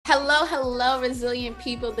Hello, resilient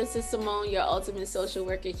people. This is Simone, your ultimate social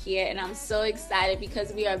worker here, and I'm so excited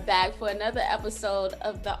because we are back for another episode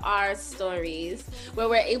of the R Stories, where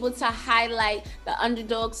we're able to highlight the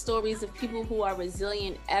underdog stories of people who are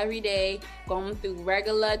resilient every day, going through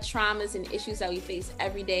regular traumas and issues that we face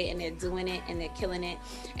every day, and they're doing it and they're killing it.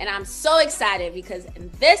 And I'm so excited because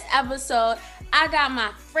in this episode, I got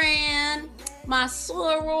my friend, my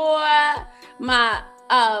soror, my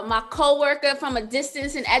co-worker from a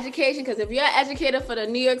distance in education, because if you're an educator for the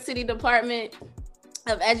New York City Department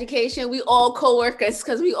of Education, we all co-workers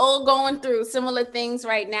because we all going through similar things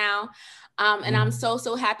right now. And I'm so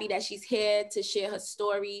happy that she's here to share her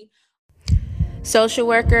story. Social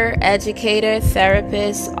worker, educator,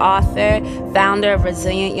 therapist, author, founder of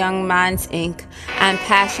Resilient Young Minds, Inc. I'm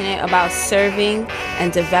passionate about serving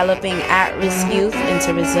and developing at-risk youth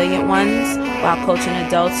into resilient ones while coaching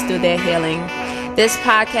adults through their healing. This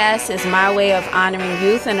podcast is my way of honoring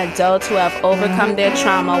youth and adults who have overcome their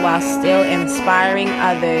trauma while still inspiring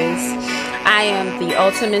others. I am the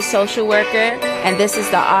ultimate social worker, and this is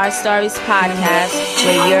the R Stories podcast,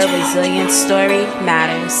 where your resilient story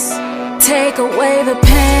matters. Take away the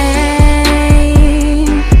pain,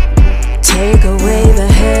 take away the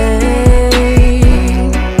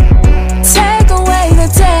hate, take away the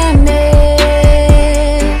damage,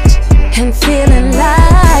 and feeling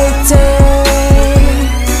lighter.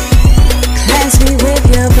 Cleanse me with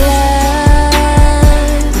your blood,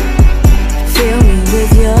 fill me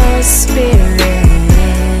with your spirit.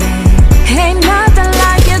 Ain't nothing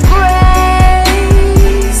like your grace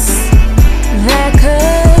that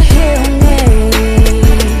could heal me.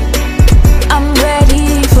 I'm ready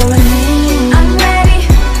for a new. I'm ready.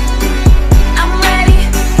 I'm ready.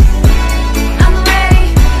 I'm ready.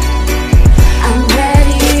 I'm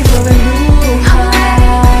ready for a new high.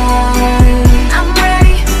 I'm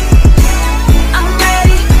ready. I'm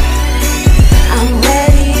ready. I'm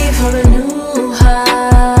ready for a new high.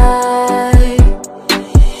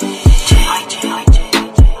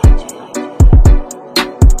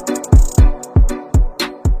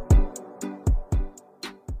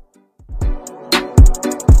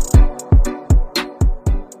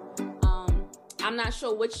 I'm not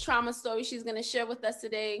sure which trauma story she's going to share with us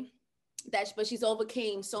today, but she's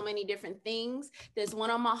overcame so many different things. There's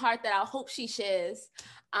one on my heart that I hope she shares.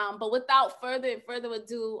 But without further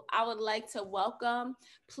ado, I would like to welcome,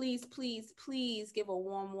 please give a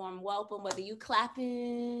warm welcome, whether you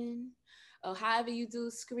clapping or however you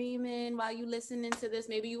do, screaming while you listening to this.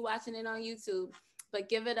 Maybe you watching it on YouTube, but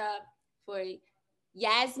give it up for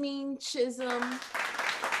Yasmin Chisholm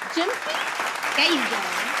Jimpy. There you go.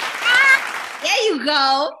 There you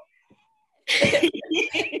go.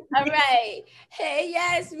 All right. Hey,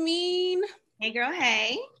 Yasmin. Hey, girl.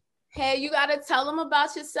 Hey. Hey, you got to tell them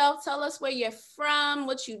about yourself. Tell us where you're from,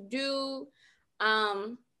 what you do,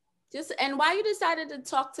 and why you decided to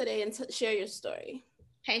talk today and share your story.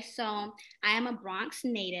 Okay, so I am a Bronx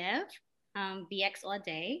native, BX all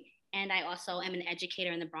day, and I also am an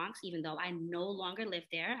educator in the Bronx, even though I no longer live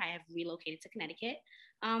there. I have relocated to Connecticut,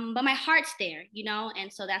 but my heart's there,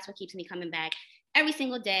 and so that's what keeps me coming back every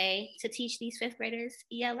single day to teach these fifth graders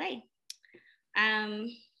ELA.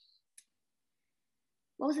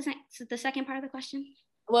 What was the second part of the question?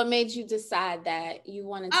 What made you decide that you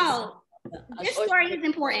wanted to? This story is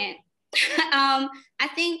important. I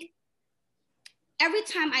think every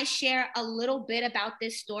time I share a little bit about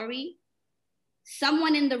this story,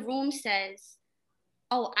 someone in the room says,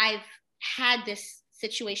 oh, I've had this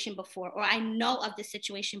situation before, or I know of this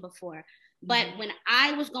situation before. But when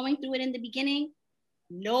I was going through it in the beginning,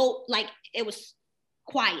 it was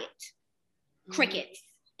quiet, crickets.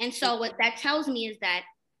 And so what that tells me is that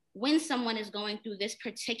when someone is going through this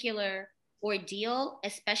particular ordeal,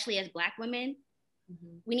 especially as Black women,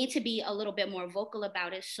 we need to be a little bit more vocal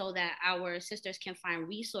about it so that our sisters can find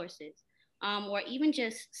resources, or even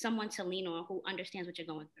just someone to lean on who understands what you're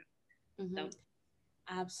going through. So.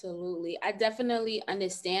 Absolutely. I definitely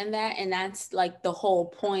understand that. And that's like the whole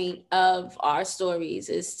point of our stories,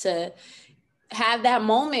 is to have that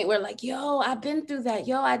moment where like, yo, I've been through that.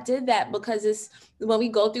 Yo, I did that. Because it's when we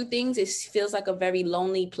go through things, it feels like a very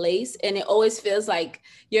lonely place. And it always feels like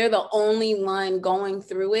you're the only one going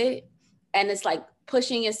through it. And it's like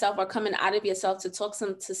pushing yourself or coming out of yourself to talk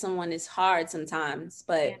to someone is hard sometimes.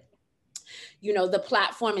 But the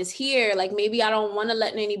platform is here. Like, maybe I don't want to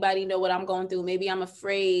let anybody know what I'm going through. Maybe I'm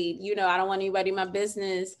afraid, I don't want anybody in my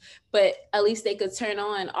business, but at least they could turn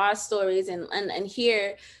on our stories and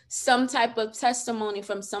hear some type of testimony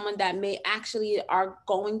from someone that may actually are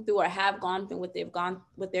going through or have gone through what they're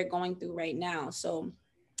going through right now. So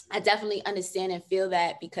I definitely understand and feel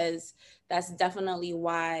that, because that's definitely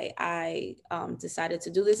why I decided to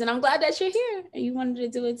do this. And I'm glad that you're here and you wanted to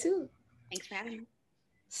do it too. Thanks for having me.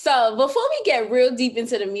 So before we get real deep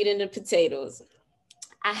into the meat and the potatoes,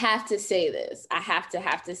 I have to say this. I have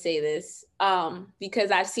to say this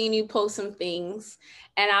because I've seen you post some things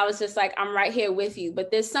and I was just like, I'm right here with you.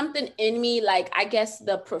 But there's something in me, like, I guess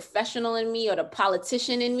the professional in me or the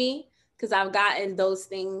politician in me, because I've gotten those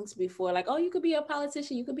things before, like, oh, you could be a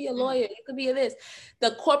politician, you could be a lawyer, you could be a this.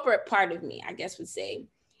 The corporate part of me, I guess, would say,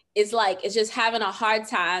 is like, it's just having a hard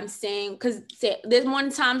time saying, because there's more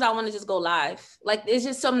times I want to just go live. Like, there's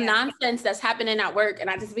just some nonsense that's happening at work and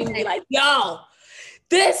I just be like, yo,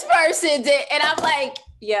 this person did. And I'm like,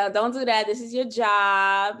 yeah, don't do that. This is your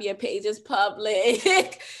job. Your page is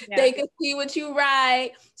public. They can see what you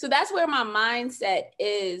write. So that's where my mindset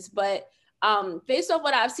is. But based off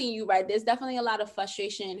what I've seen you write, there's definitely a lot of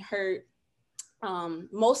frustration, hurt,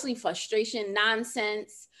 mostly frustration,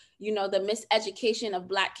 nonsense. You know, the miseducation of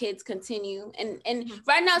Black kids continue. And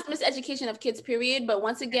right now it's miseducation of kids, period. But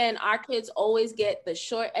once again, our kids always get the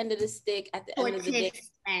short end of the stick at the end of the day.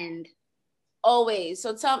 Always.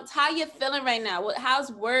 So tell how you're feeling right now.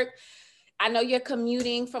 How's work? I know you're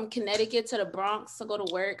commuting from Connecticut to the Bronx to go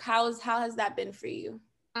to work. How has that been for you?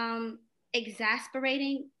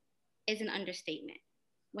 Exasperating is an understatement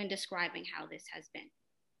when describing how this has been.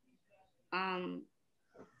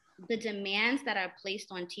 The demands that are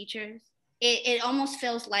placed on teachers, it almost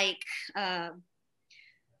feels like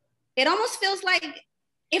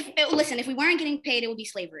if we weren't getting paid, it would be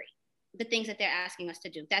slavery. The things that they're asking us to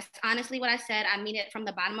do. That's honestly what I said. I mean it from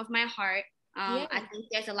the bottom of my heart. I think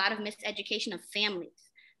there's a lot of miseducation of families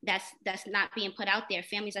that's not being put out there.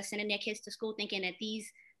 Families are sending their kids to school thinking that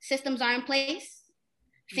these systems are in place,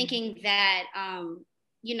 thinking that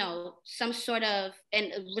some sort of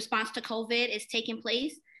in response to COVID is taking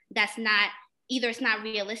place. That's not, either it's not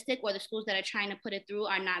realistic, or the schools that are trying to put it through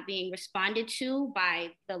are not being responded to by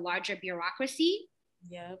the larger bureaucracy.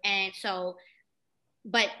 Yeah. And so,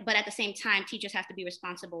 but at the same time, teachers have to be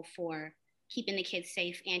responsible for keeping the kids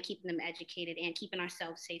safe and keeping them educated and keeping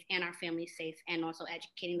ourselves safe and our families safe, and also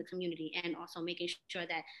educating the community, and also making sure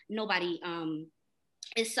that nobody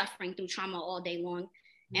is suffering through trauma all day long.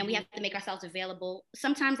 And we have to make ourselves available.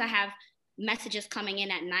 Sometimes I have messages coming in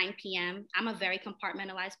at 9 p.m. I'm a very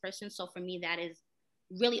compartmentalized person. So for me, that is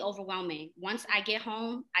really overwhelming. Once I get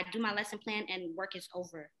home, I do my lesson plan and work is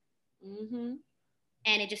over. And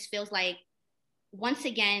it just feels like, once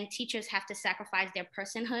again, teachers have to sacrifice their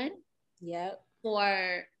personhood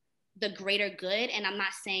for the greater good. And I'm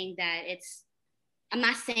not saying that it's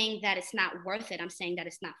not worth it. I'm saying that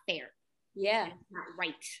it's not fair. Yeah. It's not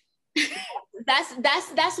right.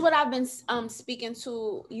 That's what I've been speaking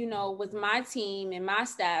to, with my team and my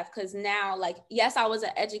staff. Because now, like, yes, I was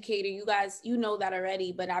an educator. You guys, know that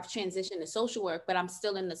already, but I've transitioned to social work, but I'm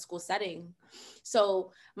still in the school setting.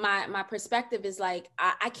 So my perspective is like,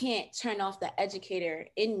 I can't turn off the educator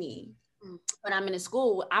in me. When I'm in a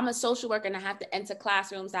school, I'm a social worker and I have to enter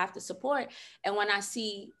classrooms, I have to support. And when I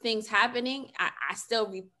see things happening, I still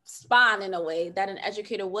respond in a way that an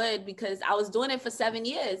educator would, because I was doing it for 7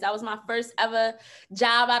 years. That was my first ever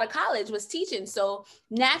job out of college, was teaching. So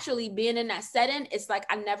naturally, being in that setting, it's like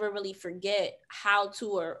I never really forget how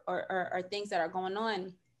to or things that are going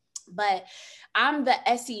on. But I'm the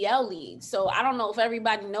SEL lead. So I don't know if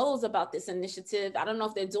everybody knows about this initiative. I don't know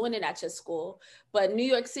if they're doing it at your school, but New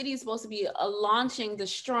York City is supposed to be launching the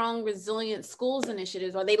Strong Resilient Schools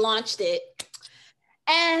initiative, or they launched it.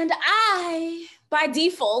 And I, by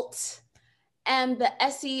default, am the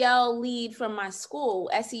SEL lead from my school.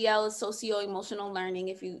 SEL is socio-emotional learning,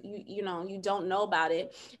 if you don't know about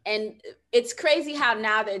it. And it's crazy how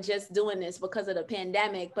now they're just doing this because of the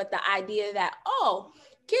pandemic, but the idea that,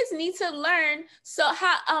 kids need to learn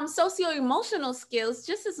socio-emotional skills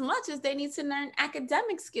just as much as they need to learn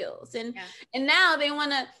academic skills. And now they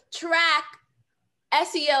want to track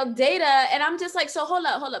SEL data. And I'm just like, so hold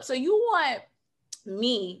up. So you want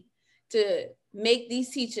me to make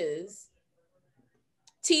these teachers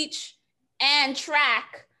teach and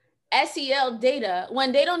track SEL data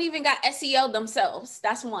when they don't even got SEL themselves?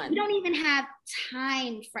 That's one. We don't even have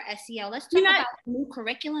time for SEL. Let's talk about new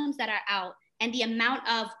curriculums that are out and the amount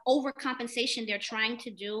of overcompensation they're trying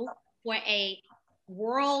to do for a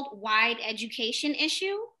worldwide education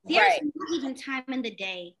issue. There's not even time in the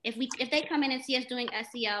day. If they come in and see us doing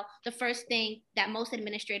SEL, the first thing that most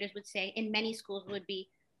administrators would say in many schools would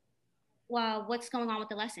be, well, what's going on with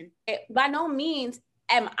the lesson? By no means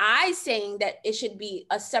am I saying that it should be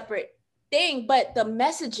a separate thing, but the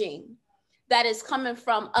messaging that is coming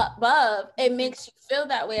from above, it makes you feel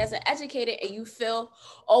that way as an educator, and you feel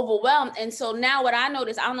overwhelmed. And so now what I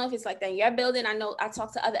notice, I don't know if it's like that in your building, I know I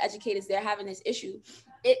talk to other educators, they're having this issue.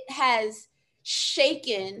 It has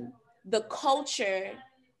shaken the culture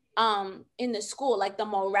in the school, like the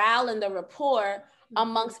morale and the rapport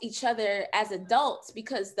amongst each other as adults,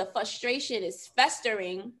 because the frustration is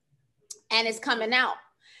festering and it's coming out.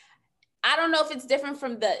 I don't know if it's different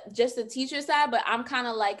from just the teacher side, but I'm kind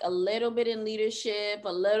of like a little bit in leadership,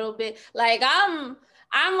 a little bit like I'm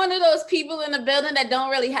one of those people in the building that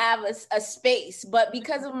don't really have a space, but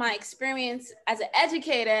because of my experience as an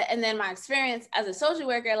educator and then my experience as a social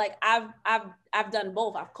worker, like I've done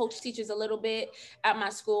both. I've coached teachers a little bit at my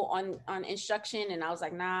school on instruction, and I was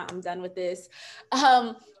like, nah, I'm done with this.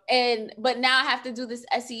 But now I have to do this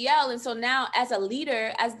SEL. And so now as a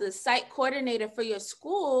leader, as the site coordinator for your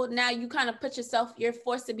school, now you kind of you're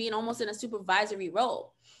forced to be almost in a supervisory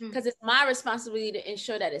role, because it's my responsibility to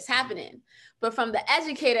ensure that it's happening. But from the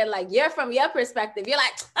educator, like from your perspective, you're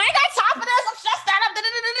like, I ain't got time for this. I'm stressed out. I'm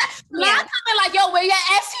coming like, yo, where your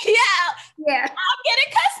SEL? Yeah. I'm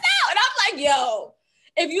getting cussed out. And I'm like, yo,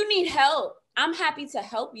 if you need help, I'm happy to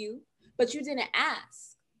help you, but you didn't ask.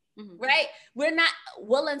 Right? We're not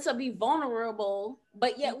willing to be vulnerable,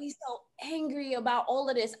 but yet we so angry about all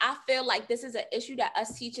of this. I feel like this is an issue that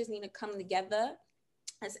us teachers need to come together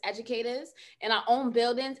as educators in our own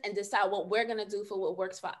buildings and decide what we're going to do for what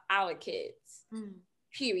works for our kids.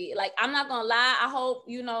 Period. Like, I'm not going to lie. I hope,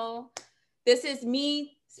 this is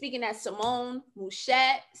me speaking as Simone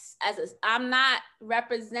Mouchette. I'm not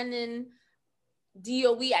representing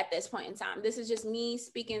DOE at this point in time. This is just me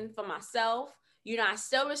speaking for myself. I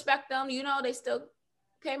still respect them. They still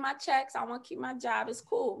pay my checks. I want to keep my job. It's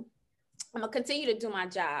cool. I'm going to continue to do my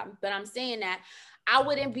job. But I'm saying that I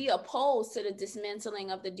wouldn't be opposed to the dismantling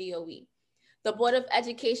of the DOE. The Board of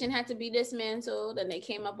Education had to be dismantled, and they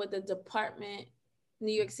came up with the department,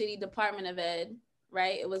 New York City Department of Ed,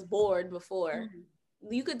 right? It was board before.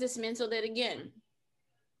 You could dismantle that again.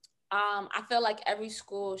 I feel like every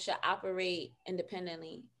school should operate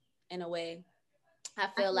independently in a way. I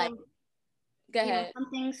feel like, go ahead. Some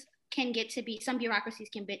things can get to be, some bureaucracies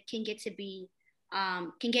can get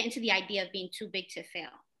into the idea of being too big to fail.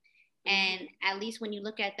 And at least when you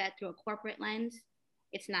look at that through a corporate lens,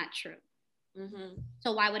 it's not true.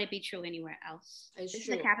 So why would it be true anywhere else? This is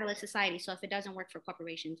a capitalist society. So if it doesn't work for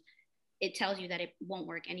corporations, it tells you that it won't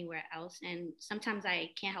work anywhere else. And sometimes I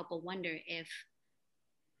can't help but wonder if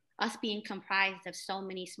us being comprised of so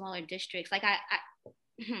many smaller districts, like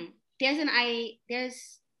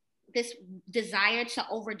there's this desire to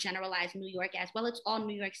overgeneralize New York as well. It's all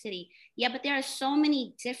New York City. Yeah, but there are so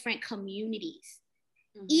many different communities,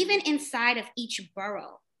 even inside of each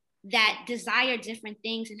borough, that desire different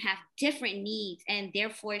things and have different needs, and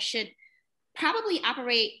therefore should probably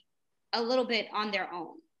operate a little bit on their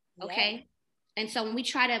own. Okay. Yeah. And so when we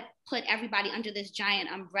try to put everybody under this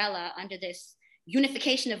giant umbrella, under this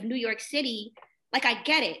unification of New York City, like, I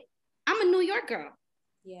get it. I'm a New York girl.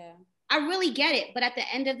 Yeah. I really get it. But at the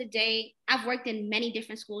end of the day, I've worked in many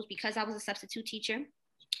different schools because I was a substitute teacher,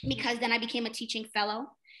 because then I became a teaching fellow,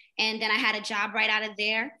 and then I had a job right out of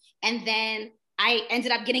there. And then I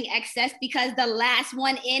ended up getting excess because the last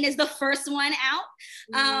one in is the first one out.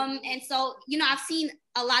 And so, I've seen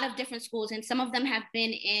a lot of different schools, and some of them have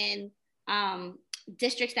been in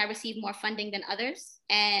districts that receive more funding than others.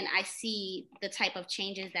 And I see the type of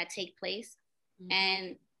changes that take place.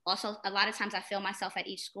 And also, a lot of times I feel myself at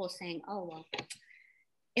each school saying, oh, well,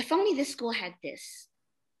 if only this school had this.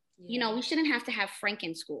 We shouldn't have to have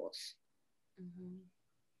Franken schools.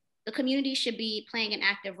 The community should be playing an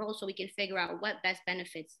active role so we can figure out what best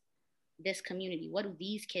benefits this community. What do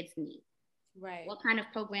these kids need? Right. What kind of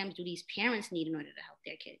programs do these parents need in order to help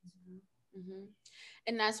their kids?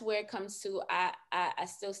 And that's where it comes to, I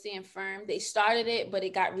still stand firm. They started it, but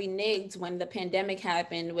it got reneged when the pandemic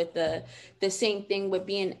happened, with the same thing with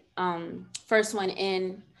being first one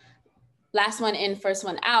in, last one in, first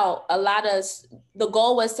one out. The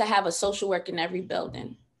goal was to have a social work in every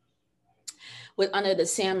building under the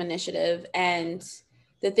SAM initiative. And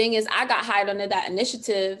the thing is, I got hired under that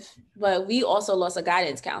initiative, but we also lost a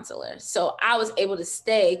guidance counselor. So I was able to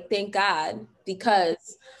stay, thank God,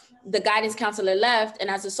 because the guidance counselor left, and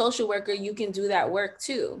as a social worker, you can do that work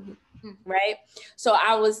too, right? So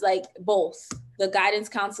I was like both the guidance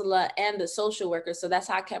counselor and the social worker. So that's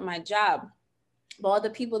how I kept my job. But all the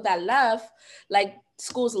people that left, like,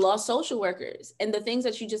 schools lost social workers. And the things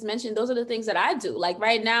that you just mentioned, those are the things that I do. Like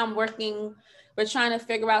right now we're trying to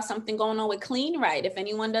figure out something going on with Clean Right. If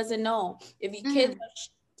anyone doesn't know, if your kids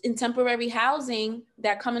are in temporary housing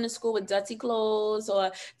that come into school with dirty clothes,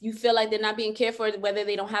 or you feel like they're not being cared for, whether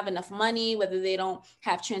they don't have enough money, whether they don't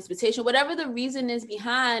have transportation, whatever the reason is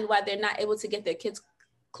behind why they're not able to get their kids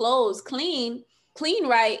clothes clean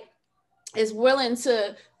right, is willing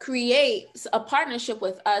to create a partnership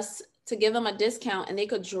with us to give them a discount, and they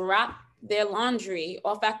could drop their laundry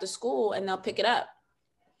off after school and they'll pick it up.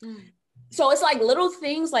 So it's like little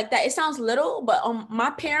things like that. It sounds little, but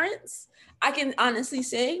my parents, I can honestly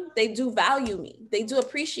say they do value me. They do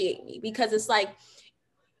appreciate me, because it's like,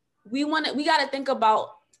 we got to think about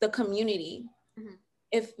the community.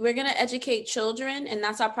 If we're going to educate children and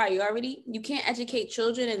that's our priority, you can't educate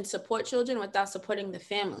children and support children without supporting the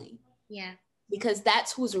family. Yeah. Because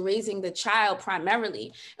that's who's raising the child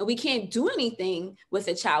primarily. And we can't do anything with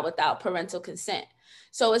a child without parental consent.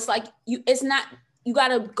 So it's like, you got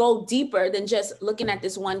to go deeper than just looking at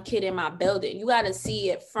this one kid in my building. You got to see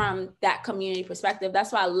it from that community perspective.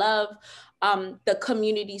 That's why I love the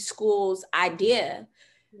community schools idea.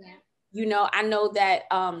 Yeah. You know, I know that,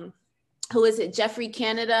 who is it? Jeffrey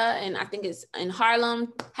Canada, and I think it's in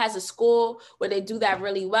Harlem, has a school where they do that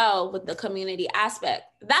really well with the community aspect.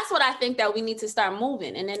 That's what I think that we need to start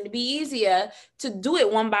moving. And then it'd be easier to do it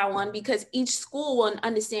one by one, because each school will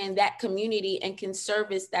understand that community and can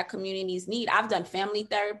service that community's need. I've done family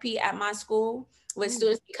therapy at my school with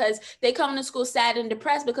students, because they come to school sad and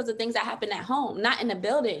depressed because of things that happen at home, not in the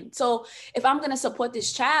building. So if I'm going to support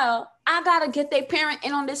this child, I got to get their parent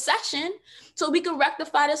in on this session so we can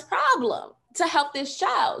rectify this problem to help this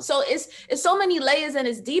child. So it's so many layers, and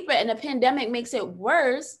it's deeper, and the pandemic makes it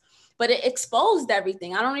worse, but it exposed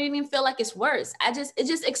everything. I don't even feel like it's worse. It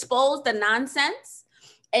just exposed the nonsense.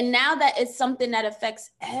 And now that it's something that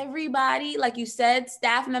affects everybody, like you said,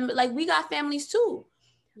 staff members, like we got families too.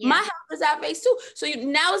 Yeah. My health is at risk too. So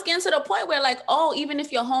now it's getting to the point where like, oh, even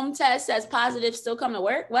if your home test says positive, still come to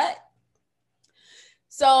work? What?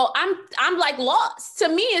 So I'm like lost. To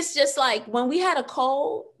me, it's just like when we had a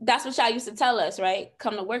cold, that's what y'all used to tell us, right?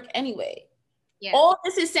 Come to work anyway. Yeah. All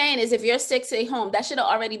this is saying is if you're sick, stay home. That should have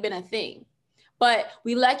already been a thing. But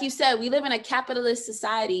we, like you said, we live in a capitalist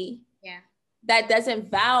society that doesn't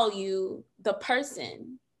value the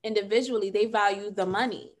person individually. They value the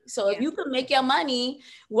money. So if you can make your money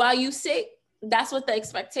while you sick, that's what the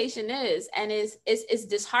expectation is. And it's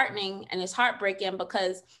disheartening and it's heartbreaking,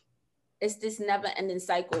 because it's this never ending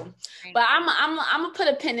cycle. Right. But I'm gonna put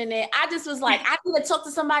a pin in it. I just was like, I need to talk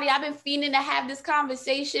to somebody. I've been feeling to have this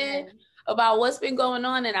conversation about what's been going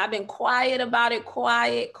on, and I've been quiet about it,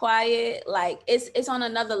 quiet. Like it's on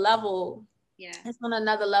another level. Yeah, it's on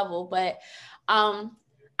another level. But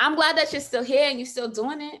I'm glad that you're still here and you're still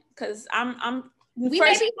doing it, because we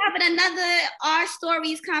may be having another Our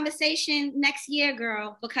Stories conversation next year,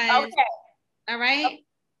 girl. Because all right.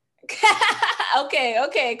 Okay,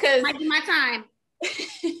 because might be my time.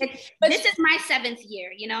 This is my 7th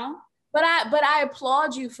year, you know. But I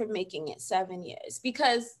applaud you for making it 7 years,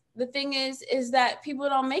 because the thing is that people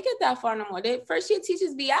don't make it that far no more. They first year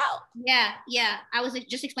teachers be out. Yeah. I was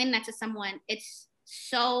just explaining that to someone. It's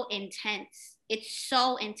so intense. It's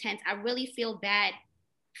so intense. I really feel bad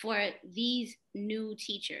for these new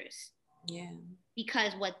teachers. Yeah.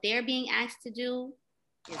 Because what they're being asked to do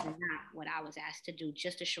is not what I was asked to do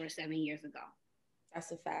just a short 7 years ago.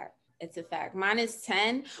 That's a fact. It's a fact. Mine is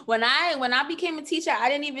 10. When I became a teacher, I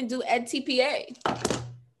didn't even do Ed TPA.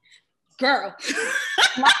 Girl.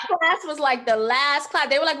 My class was like the last class.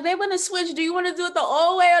 They were like, they want to switch. Do you want to do it the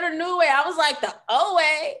old way or the new way? I was like, the old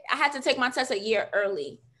way. I had to take my test a year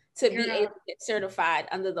early to be able to get certified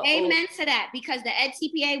under the Amen old. To that, because the Ed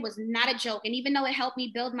TPA was not a joke. And even though it helped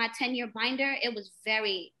me build my 10-year binder, it was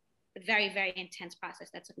very, very, very intense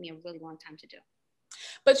process that took me a really long time to do.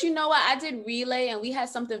 But you know what? I did relay, and we had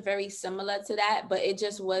something very similar to that, but it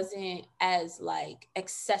just wasn't as like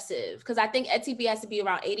excessive, because I think EdTP has to be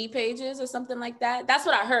around 80 pages or something like that. That's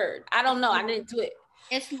what I heard. I don't know. I didn't do it.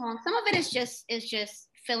 It's long. Some of it is just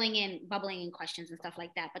filling in, bubbling in questions and stuff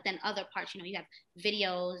like that. But then other parts, you have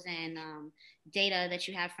videos and data that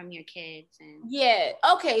you have from your kids. And yeah.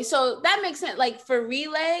 Okay. So that makes sense. Like for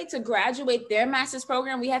Relay to graduate their master's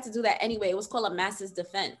program, we had to do that anyway. It was called a master's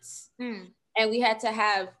defense. And we had to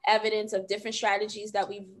have evidence of different strategies that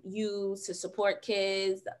we've used to support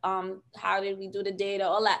kids. How did we do the data?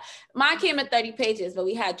 All that. Mine came at 30 pages, but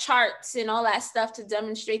we had charts and all that stuff to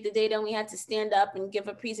demonstrate the data. And we had to stand up and give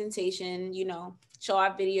a presentation, show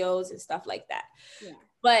our videos and stuff like that. Yeah.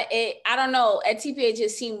 But I don't know, at TPA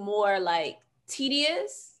just seemed more like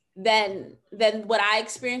tedious. than what I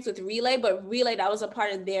experienced with relay. But relay, that was a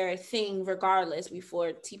part of their thing regardless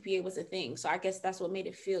before TPA was a thing. So I guess that's what made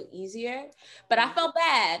it feel easier. But I felt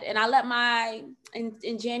bad, and I let my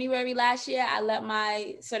in January last year, I let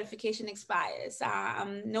my certification expire. So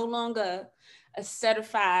I'm no longer a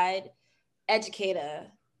certified educator.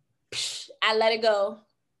 I let it go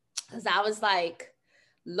because I was like,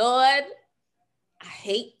 Lord, I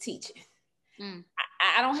hate teaching.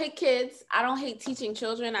 I don't hate kids. I don't hate teaching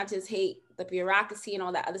children. I just hate the bureaucracy and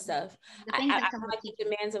all that other stuff. I don't like the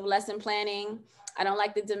demands of lesson planning. I don't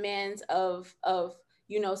like the demands of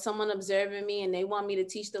someone observing me and they want me to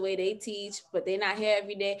teach the way they teach, but they're not here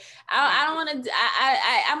every day. I don't want to.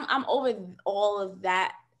 I'm over all of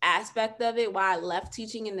that aspect of it, why I left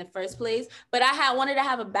teaching in the first place. But I wanted to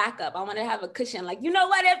have a backup. I wanted to have a cushion. Like, you know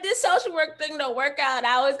what? If this social work thing don't work out,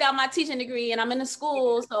 I always got my teaching degree and I'm in a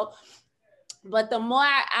school. So, but the more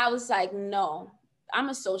I was like, no, I'm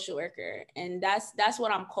a social worker, and that's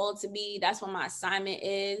what I'm called to be. That's what my assignment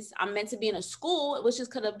is. I'm meant to be in a school, which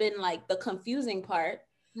just could have been like the confusing part,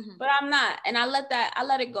 but I'm not. And I let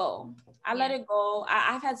it go. I let it go.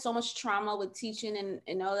 I've had so much trauma with teaching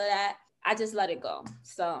and all of that. I just let it go.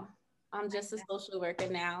 So I'm just a social worker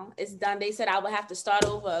now. It's done. They said I would have to start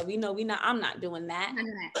over. I'm not doing that.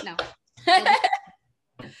 No.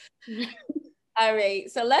 All right,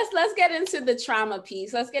 so let's get into the trauma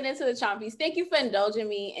piece. Thank you for indulging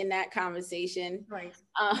me in that conversation. Right.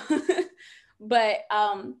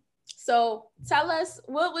 So tell us,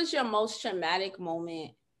 what was your most traumatic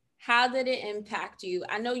moment? How did it impact you?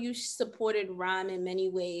 I know you supported RIME in many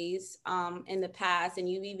ways in the past, and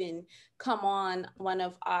you've even come on one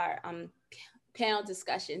of our panel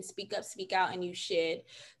discussions, Speak Up, Speak Out, and you shared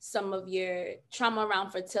some of your trauma around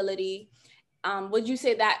fertility. Would you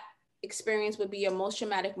say that experience would be your most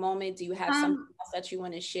traumatic moment? Do you have something else that you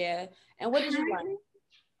want to share? And what did you learn?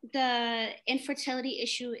 The infertility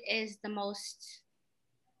issue is the most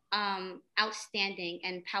outstanding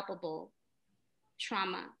and palpable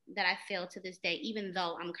trauma that I feel to this day, even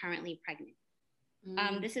though I'm currently pregnant.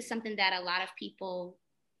 This is something that a lot of people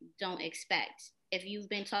don't expect. If you've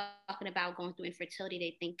been talking about going through infertility,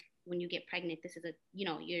 they think when you get pregnant, this is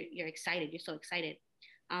you're excited, you're so excited.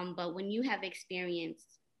 But when you have experienced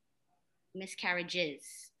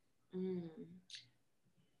miscarriages,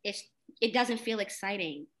 it doesn't feel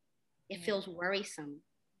exciting. It feels worrisome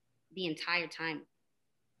the entire time.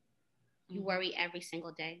 You worry every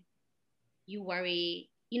single day. You worry,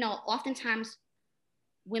 oftentimes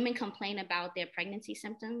women complain about their pregnancy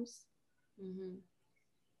symptoms.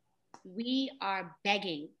 We are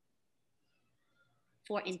begging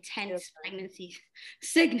for intense pregnancy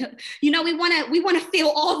signal. We want to feel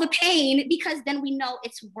all the pain because then we know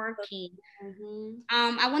it's working.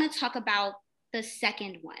 I want to talk about the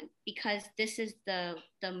second one because this is the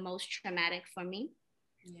most traumatic for me.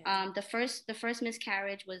 The first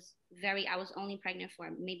miscarriage was I was only pregnant for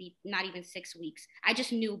maybe not even 6 weeks. I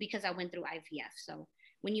just knew because I went through IVF. So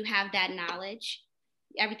when you have that knowledge,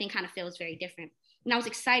 everything kind of feels very different. And I was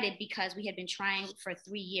excited because we had been trying for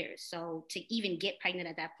 3 years. So to even get pregnant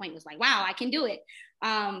at that point was like, wow, I can do it.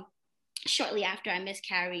 Shortly after I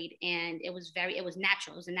miscarried, and it was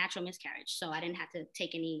natural. It was a natural miscarriage. So I didn't have to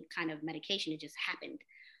take any kind of medication. It just happened.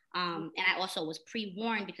 And I also was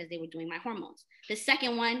pre-warned because they were doing my hormones. The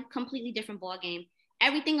second one, completely different ball game.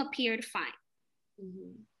 Everything appeared fine.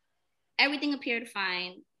 Everything appeared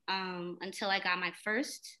fine until I got my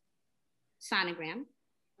first sonogram,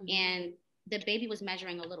 and the baby was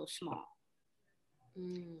measuring a little small.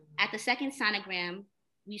 At the second sonogram,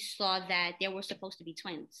 we saw that there were supposed to be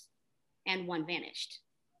twins, and one vanished.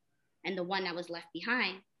 And the one that was left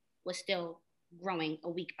behind was still growing a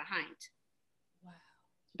week behind. Wow.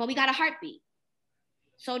 But we got a heartbeat.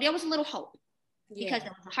 So there was a little hope because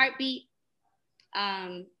there was a heartbeat.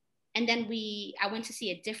 And then I went to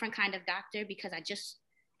see a different kind of doctor because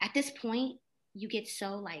at this point, you get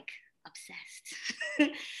so like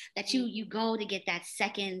obsessed that you go to get that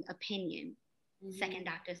second opinion. Second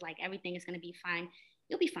doctor's like, everything is going to be fine.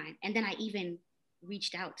 You'll be fine. And then I even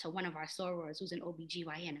reached out to one of our sorors who's an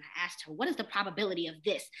OBGYN, and I asked her, what is the probability of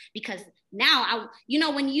this? Because now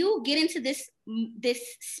when you get into this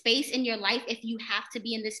space in your life, if you have to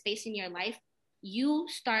be in this space in your life, you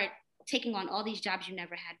start taking on all these jobs you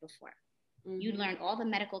never had before. You learn all the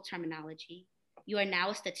medical terminology. You are now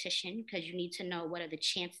a statistician because you need to know what are the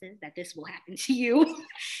chances that this will happen to you.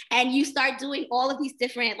 And you start doing all of these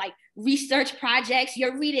different like research projects.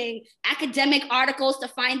 You're reading academic articles to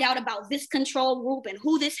find out about this control group and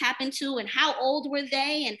who this happened to and how old were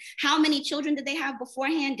they and how many children did they have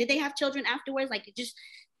beforehand? Did they have children afterwards? Like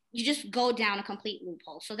you just go down a complete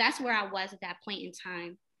loophole. So that's where I was at that point in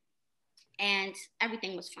time. and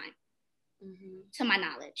everything was fine, to my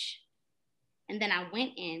knowledge. And then I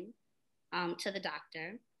went in to the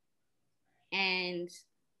doctor, and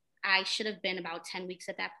I should have been about 10 weeks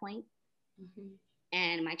at that point.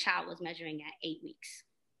 And my child was measuring at 8 weeks.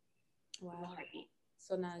 Wow. No heartbeat.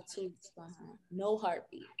 So now 2 weeks behind. No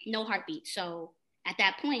heartbeat. No heartbeat. So at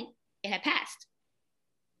that point, it had passed.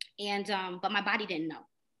 And but my body didn't know.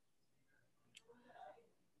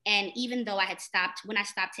 And even though when I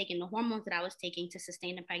stopped taking the hormones that I was taking to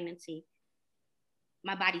sustain the pregnancy,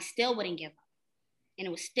 my body still wouldn't give up. And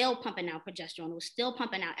it was still pumping out progesterone. It was still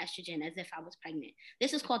pumping out estrogen as if I was pregnant.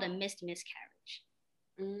 This is called a missed miscarriage.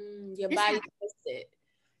 Your body missed it.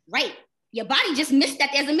 Right. Your body just missed that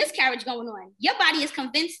there's a miscarriage going on. Your body is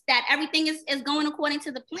convinced that everything is going according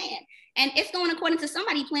to the plan. And it's going according to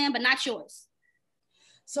somebody's plan, but not yours.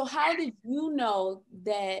 So how did you know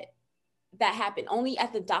that happened? Only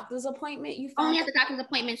at the doctor's appointment you found? Only at the doctor's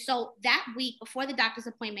appointment. So that week before the doctor's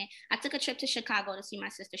appointment, I took a trip to Chicago to see my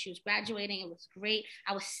sister. She was graduating. It was great.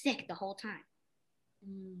 I was sick the whole time.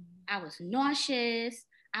 I was nauseous.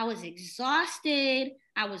 I was exhausted.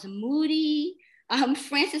 I was moody.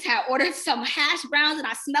 Francis had ordered some hash browns and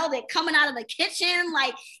I smelled it coming out of the kitchen.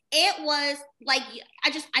 Like, it was like,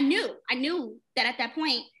 I knew that at that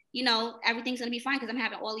point, you know, everything's going to be fine because I'm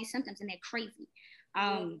having all these symptoms and they're crazy.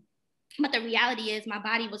 But the reality is my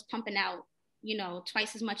body was pumping out, you know,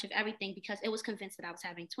 twice as much of everything because it was convinced that I was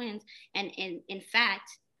having twins. And in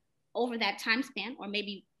fact, over that time span, or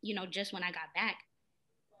maybe, you know, just when I got back,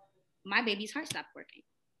 my baby's heart stopped working.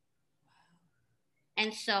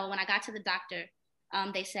 And so when I got to the doctor,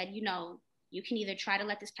 they said, you know, you can either try to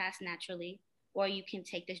let this pass naturally, or you can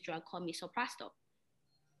take this drug called misoprostol.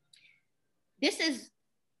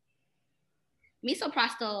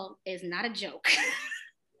 Misoprostol is not a joke.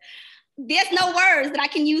 There's no words that I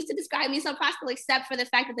can use to describe misoprostol except for the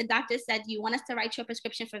fact that the doctor said, you want us to write your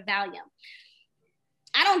prescription for Valium.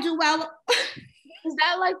 I don't do well. Is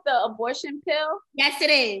that like the abortion pill? Yes, it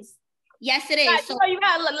is. Yes, it is. So you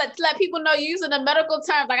gotta let people know you're using the medical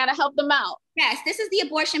terms. I gotta help them out. Yes, this is the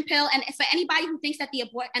abortion pill. And for anybody who thinks that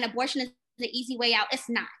an abortion is the easy way out, it's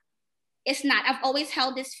not. It's not. I've always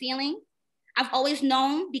held this feeling. I've always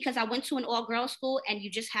known because I went to an all-girls school and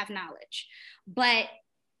you just have knowledge. But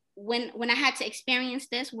when I had to experience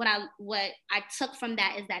this, what I took from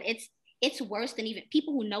that is that it's worse than even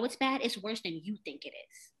people who know it's bad. It's worse than you think it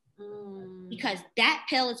is. Because that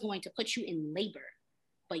pill is going to put you in labor,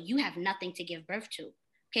 but you have nothing to give birth to.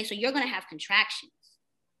 Okay, so you're going to have contractions.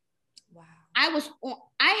 Wow.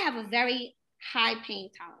 I have a very high pain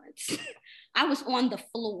tolerance. I was on the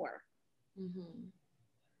floor.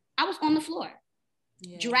 I was on the floor,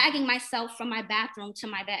 dragging myself from my bathroom to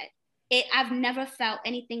my bed. I've never felt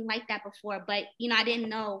anything like that before, but, you know, I didn't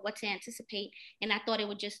know what to anticipate. And I thought it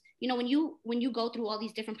would just, you know, when you go through all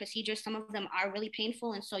these different procedures, some of them are really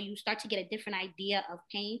painful. And so you start to get a different idea of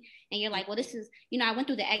pain. And you're like, well, this is, you know, I went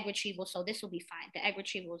through the egg retrieval, so this will be fine. The egg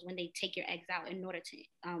retrieval is when they take your eggs out in order to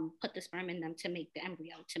put the sperm in them to make the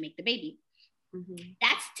embryo, to make the baby.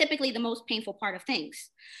 That's typically the most painful part of things.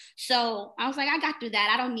 So I was like, I got through that.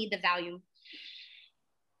 I don't need the Valium.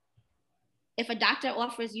 If a doctor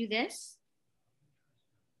offers you this,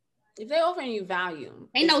 if they're offering you Valium,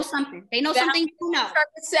 they know something. They know something you know.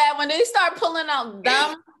 Said when they start pulling out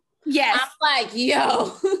them, yes, I'm like,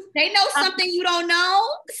 yo, they know something you don't know.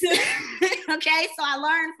 Okay, so I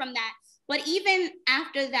learned from that. But even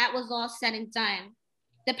after that was all said and done,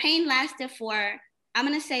 the pain lasted for, I'm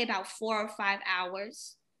gonna say, about 4 or 5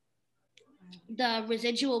 hours. The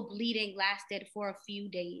residual bleeding lasted for a few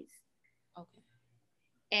days.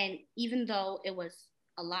 And even though it was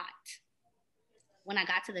a lot, when I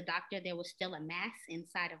got to the doctor, there was still a mass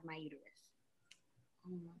inside of my uterus.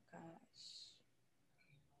 Oh my gosh.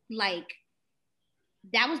 Like,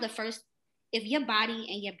 that was the first, if your body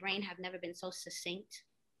and your brain have never been so succinct,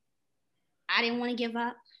 I didn't want to give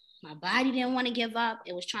up. My body didn't want to give up.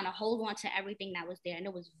 It was trying to hold on to everything that was there. And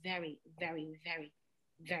it was very, very, very,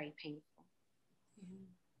 very painful.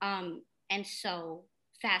 And so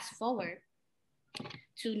fast forward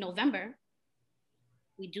to November,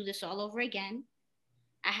 we do this all over again.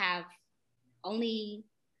 I have only,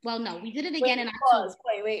 well, no, we did it again in October.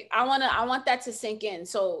 Wait. I want that to sink in.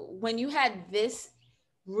 So when you had this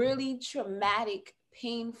really traumatic,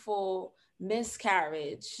 painful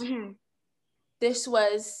miscarriage, this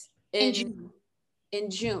was in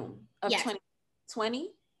June of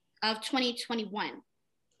 2020? Of 2021.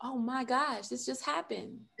 Oh my gosh, this just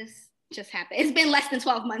happened. This just happened. It's been less than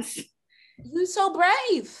 12 months. You're so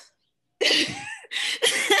brave. I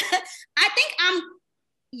think I'm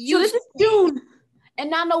used. So this is June. And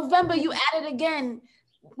now November, you added again.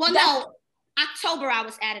 Well, no. October, I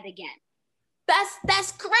was at it again.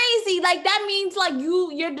 That's crazy. Like that means like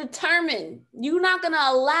you're determined. You're not gonna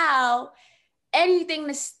allow anything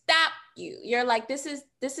to stop you. You're like, this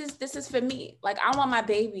is for me. Like I want my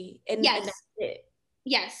baby, and that's it.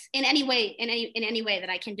 Yes, in any way that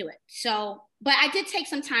I can do it. So, but I did take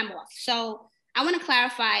some time off. So I want to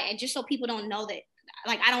clarify, and just so people don't know that,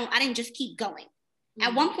 like I didn't just keep going. Mm-hmm.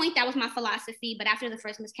 At one point, that was my philosophy, but after the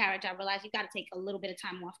first miscarriage, I realized you got to take a little bit of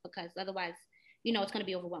time off because otherwise, it's going to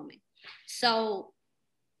be overwhelming. So,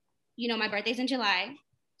 my birthday's in July.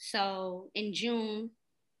 So in June,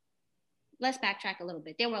 let's backtrack a little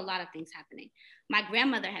bit. There were a lot of things happening. My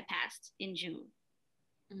grandmother had passed in June.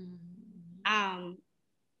 Mm-hmm.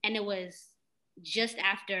 And it was just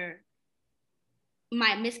after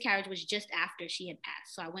my miscarriage was just after she had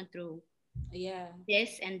passed. So I went through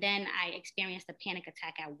this, and then I experienced a panic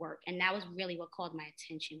attack at work. And that was really what called my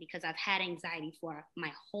attention because I've had anxiety for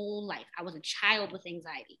my whole life. I was a child with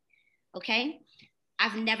anxiety. Okay.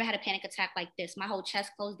 I've never had a panic attack like this. My whole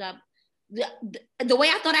chest closed up. The way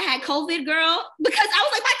I thought I had COVID, girl, because I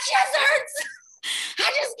was like, my chest hurts.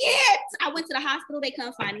 I just can't. I went to the hospital. They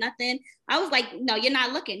couldn't find nothing. I was like, no, you're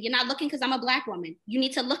not looking. You're not looking because I'm a Black woman. You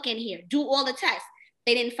need to look in here. Do all the tests.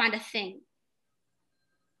 They didn't find a thing.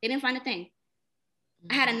 Mm-hmm.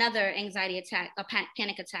 I had another anxiety attack, a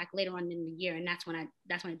panic attack later on in the year. And that's when it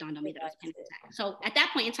dawned on me that it was a panic attack. So at that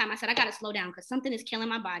point in time, I said, I got to slow down because something is killing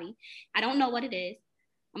my body. I don't know what it is.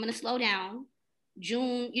 I'm going to slow down.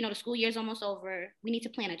 June, the school year is almost over. We need to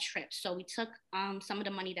plan a trip. So we took some of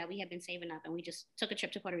the money that we had been saving up and we just took a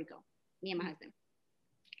trip to Puerto Rico, me and my husband.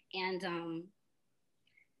 And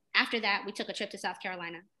after that, we took a trip to South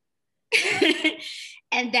Carolina.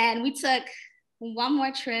 And then we took one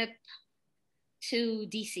more trip to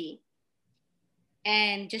DC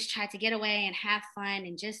and just tried to get away and have fun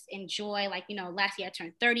and just enjoy. Like, last year I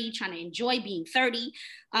turned 30, trying to enjoy being 30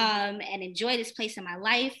 and enjoy this place in my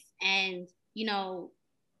life. And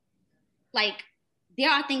like there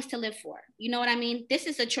are things to live for. You know what I mean? This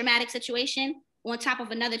is a traumatic situation on top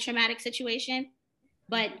of another traumatic situation,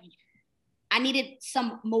 but I needed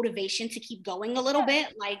some motivation to keep going a little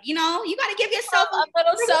bit. Like, you got to give yourself a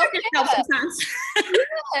little self-care sometimes.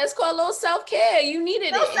 Yeah, it's called a little self-care. You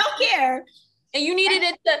needed it. Self-care. And you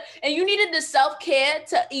needed the self-care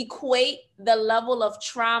to equate the level of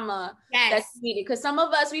trauma that's needed. Because some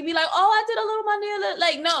of us, we'd be like, oh, I did a little money.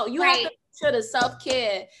 Like, no, you have to make sure the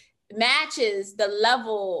self-care matches the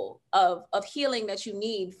level of healing that you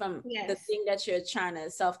need from the thing that you're trying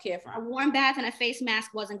to self-care from. A warm bath and a face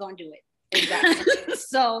mask wasn't going to do it. Exactly.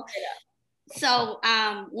 So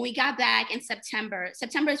when we got back in September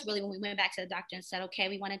is really when we went back to the doctor and said, okay,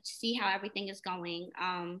 we wanted to see how everything is going.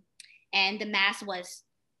 And the mass was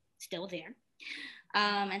still there.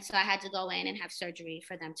 And so I had to go in and have surgery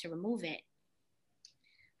for them to remove it.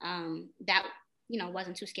 That,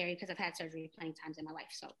 wasn't too scary because I've had surgery plenty of times in my life.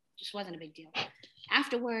 So it just wasn't a big deal.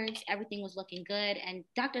 Afterwards, everything was looking good. And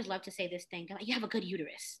doctors love to say this thing. They're like, you have a good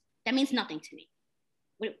uterus. That means nothing to me.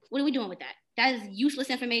 What are we doing with that? That is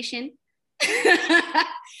useless information.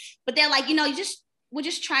 But they're like, we'll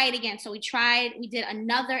just try it again. So we did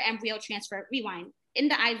another embryo transfer, rewind. In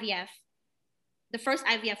the IVF, the first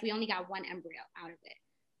IVF, we only got one embryo out of it.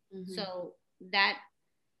 Mm-hmm. So that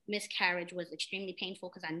miscarriage was extremely painful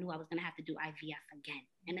because I knew I was going to have to do IVF again.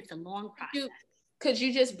 And it's a long process. Could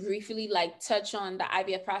you just briefly touch on the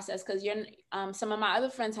IVF process? Because some of my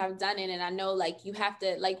other friends have done it. And I know you have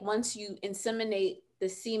to, once you inseminate the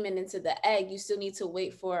semen into the egg, you still need to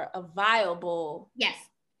wait for a viable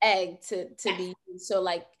egg to be used. So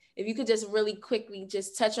if you could just really quickly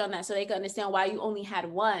just touch on that so they can understand why you only had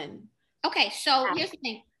one. Okay, so here's the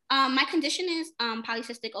thing. My condition is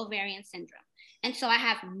polycystic ovarian syndrome. And so I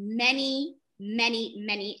have many, many,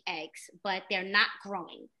 many eggs, but they're not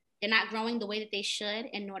growing. They're not growing the way that they should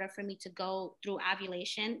in order for me to go through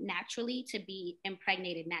ovulation naturally to be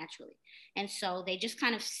impregnated naturally. And so they just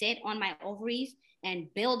kind of sit on my ovaries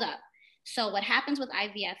and build up. So what happens with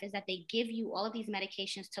IVF is that they give you all of these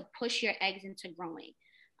medications to push your eggs into growing.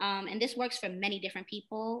 And this works for many different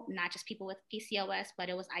people, not just people with PCOS, but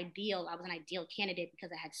it was ideal. I was an ideal candidate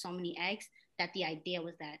because I had so many eggs that the idea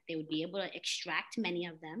was that they would be able to extract many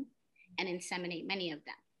of them and inseminate many of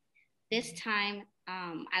them. This time,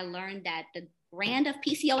 I learned that the brand of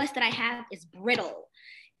PCOS that I have is brittle.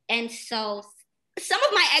 And so some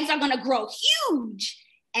of my eggs are going to grow huge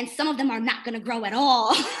and some of them are not going to grow at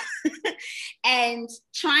all. And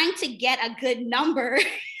trying to get a good number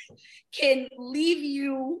can leave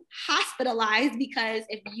you hospitalized because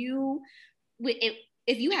if you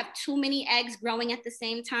have too many eggs growing at the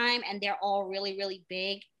same time and they're all really, really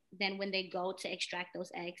big, then when they go to extract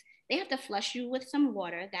those eggs, they have to flush you with some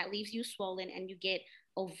water that leaves you swollen, and you get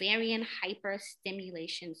ovarian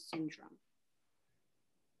hyperstimulation syndrome.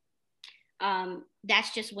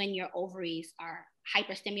 That's just when your ovaries are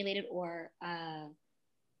hyperstimulated or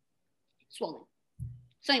swollen.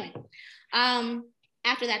 So anyway,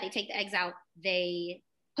 after that, they take the eggs out, they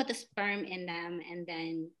put the sperm in them, and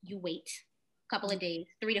then you wait a couple of days,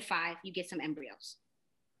 3 to 5, you get some embryos.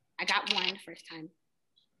 I got 1 the first time,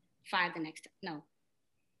 5 the next, no,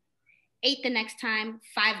 8 the next time,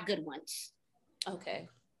 5 good ones. Okay.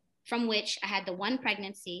 From which I had the 1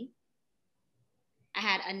 pregnancy. I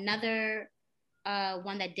had another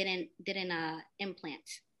one that didn't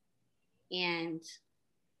implant, and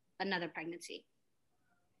another pregnancy,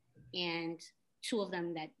 and 2 of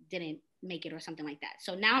them that didn't make it or something like that.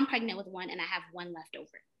 So now I'm pregnant with 1, and I have 1 left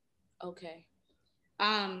over. Okay.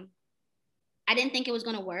 I didn't think it was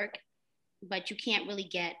going to work, but you can't really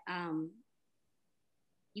get,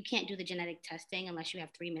 you can't do the genetic testing unless you have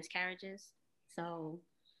 3 miscarriages. So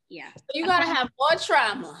yeah. So you got to have more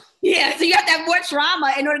trauma. Yeah. So you have to have more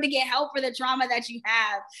trauma in order to get help for the trauma that you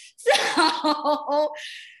have.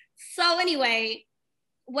 So anyway,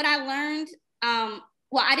 what I learned,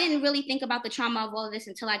 well, I didn't really think about the trauma of all of this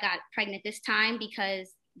until I got pregnant this time,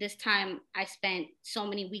 because this time I spent so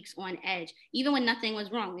many weeks on edge, even when nothing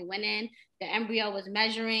was wrong. We went in, the embryo was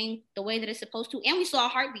measuring the way that it's supposed to, and we saw a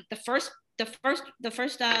heartbeat the first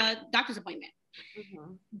doctor's appointment.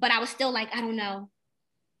 Mm-hmm. But I was still like, I don't know.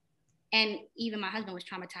 And even my husband was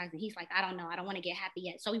traumatized, and he's like, I don't know, I don't want to get happy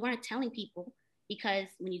yet. So we weren't telling people, because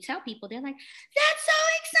when you tell people, they're like, that's so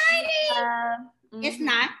exciting. Mm-hmm. It's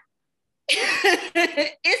not.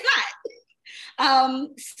 It's not.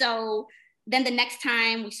 So then the next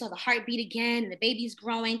time we saw the heartbeat again, and the baby's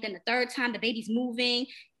growing. Then the third time the baby's moving,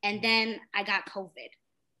 and then I got COVID.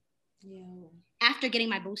 Yeah. After getting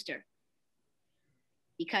my booster,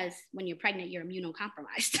 because when you're pregnant, you're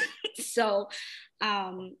immunocompromised. So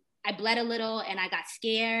I bled a little, and I got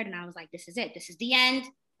scared, and I was like, this is it. This is the end.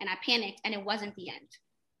 And I panicked, and it wasn't the end.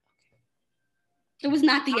 It was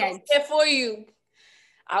not the end. Scared for you.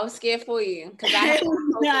 I was scared for you, because I had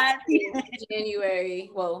not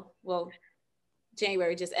January. Well,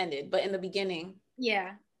 January just ended, but in the beginning.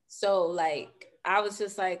 Yeah. So like, I was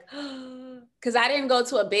just like, because I didn't go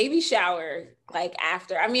to a baby shower like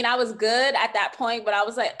after. I mean, I was good at that point, but I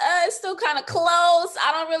was like, it's still kind of close.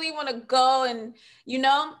 I don't really want to go, and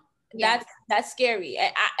yeah. That's scary.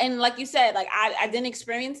 And like you said, like I didn't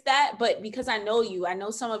experience that, but because I know you, I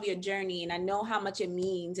know some of your journey, and I know how much it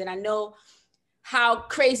means, and I know how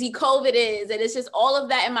crazy COVID is, and it's just all of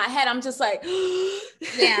that in my head. I'm just like,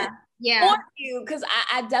 yeah. For you, because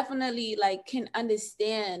I definitely like can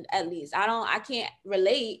understand. At least I can't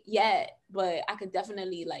relate yet, but I could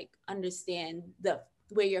definitely like understand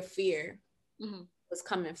where your fear was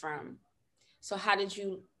coming from. So how did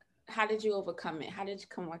you overcome it? How did you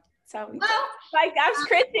come on? Tell me. Well, like I'm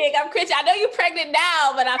cringing. I know you're pregnant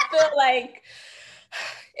now, but I feel like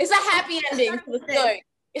it's a happy ending to the story.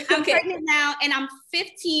 I'm pregnant now, and I'm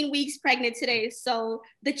 15 weeks pregnant today. So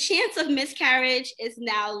the chance of miscarriage is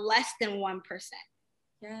now less than 1%.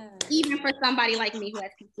 Yeah. Even for somebody like me who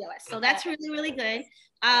has PCOS. So that's really, really good.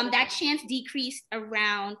 That chance decreased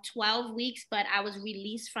around 12 weeks, but I was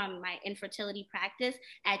released from my infertility practice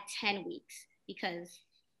at 10 weeks, because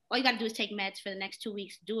all you got to do is take meds for the next 2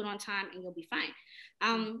 weeks, do it on time, and you'll be fine.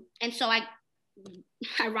 And so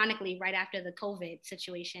ironically, right after the COVID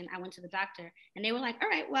situation, I went to the doctor, and they were like, all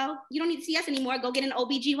right, well, you don't need to see us anymore. Go get an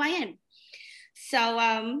OBGYN.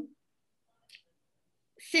 So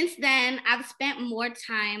since then, I've spent more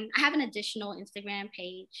time. I have an additional Instagram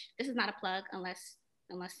page. This is not a plug unless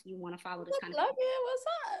you want to follow this kind of thing. What's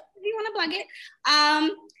up? If you want to plug it.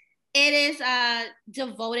 It is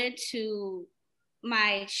devoted to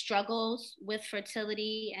my struggles with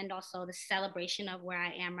fertility, and also the celebration of where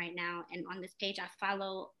I am right now. And on this page, I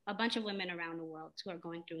follow a bunch of women around the world who are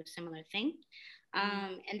going through a similar thing.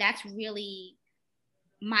 And that's really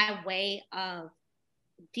my way of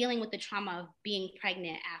dealing with the trauma of being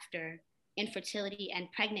pregnant after infertility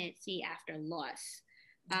and pregnancy after loss,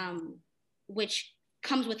 which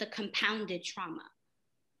comes with a compounded trauma,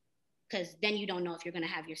 because then you don't know if you're going to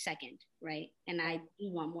have your second, right? And I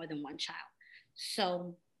do want more than one child.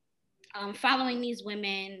 So following these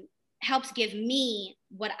women helps give me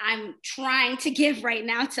what I'm trying to give right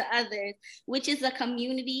now to others, which is a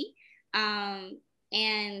community. A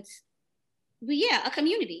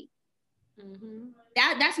community. Mm-hmm.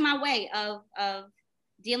 That's my way of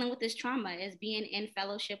dealing with this trauma, is being in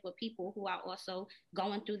fellowship with people who are also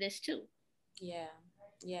going through this too. Yeah,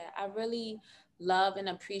 I really love and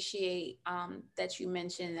appreciate that you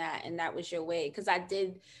mentioned that, and that was your way, because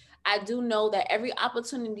I do know that every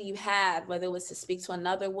opportunity you had, whether it was to speak to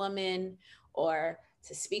another woman or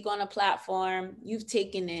to speak on a platform, you've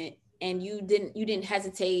taken it and you didn't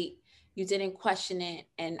hesitate, you didn't question it.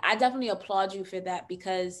 And I definitely applaud you for that,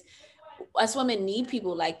 because us women need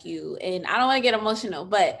people like you. And I don't want to get emotional,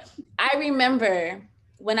 but I remember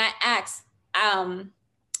when I asked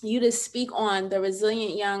you to speak on the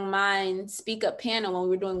Resilient Young Mind Speak Up panel when we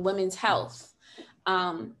were doing women's health.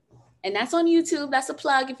 And that's on YouTube. That's a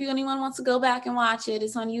plug if anyone wants to go back and watch it.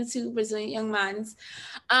 It's on YouTube, Resilient Young Minds.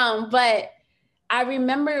 But I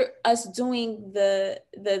remember us doing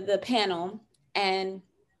the panel, and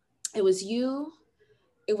it was you,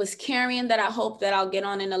 it was Karen that I hope that I'll get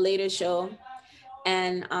on in a later show,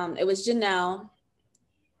 and it was Janelle,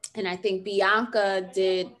 and I think Bianca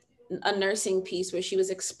did a nursing piece where she was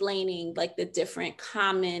explaining like the different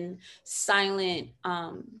common silent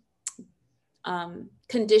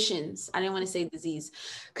conditions. I didn't want to say disease,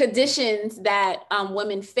 conditions that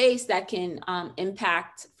women face that can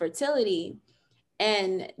impact fertility.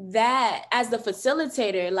 And that, as the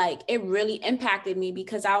facilitator, like it really impacted me,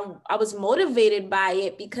 because I was motivated by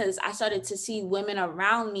it, because I started to see women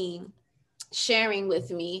around me sharing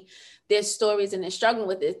with me their stories and they're struggling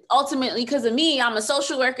with it. Ultimately, because of me, I'm a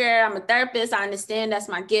social worker, I'm a therapist, I understand that's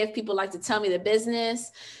my gift. People like to tell me the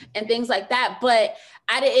business and things like that. But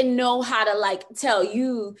I didn't know how to like tell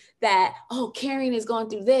you that, oh, Karen is going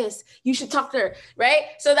through this, you should talk to her, right?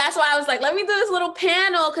 So that's why I was like, let me do this little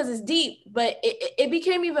panel, because it's deep. But it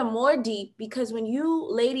became even more deep because when you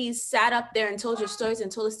ladies sat up there and told your stories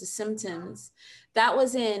and told us the symptoms, that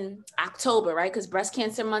was in October, right? Because breast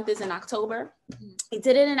cancer month is in October. We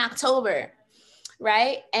did it in October,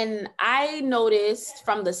 right? And I noticed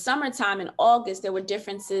from the summertime in August, there were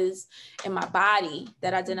differences in my body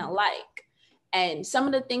that I didn't like. And some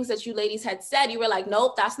of the things that you ladies had said, you were like,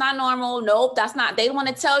 nope, that's not normal. Nope, that's not. They want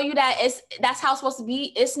to tell you that that's how it's supposed to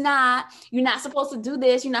be. It's not. You're not supposed to do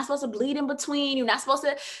this. You're not supposed to bleed in between. You're not supposed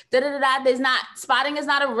to da-da-da-da. There's not, spotting is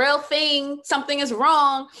not a real thing. Something is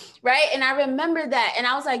wrong, right? And I remember that. And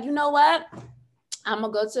I was like, you know what? I'm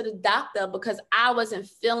going to go to the doctor because I wasn't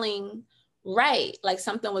feeling right. Like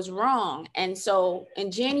something was wrong. And so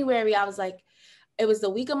in January, I was like, it was the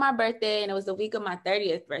week of my birthday and it was the week of my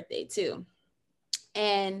 30th birthday too.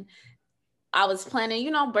 And I was planning,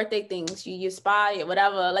 birthday things, you aspire,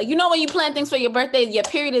 whatever. Like, when you plan things for your birthday, your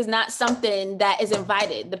period is not something that is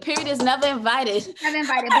invited. The period is never invited. Never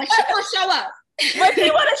invited, but she will show up. But he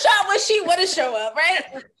want to show up when she want to show up,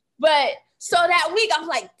 right? But so that week I'm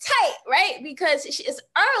like tight, right? Because it's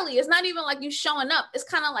early. It's not even like you showing up. It's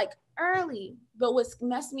kind of like early. But what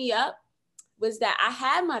messed me up was that I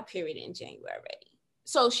had my period in January already.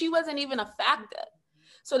 So she wasn't even a factor.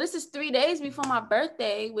 So this is 3 days before my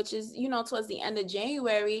birthday, which is, towards the end of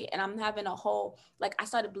January. And I'm having I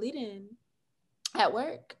started bleeding at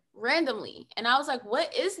work randomly. And I was like,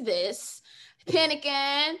 what is this?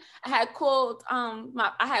 Panicking. I had called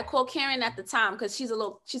Karen at the time because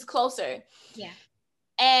she's closer. Yeah.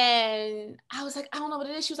 And I was like, I don't know what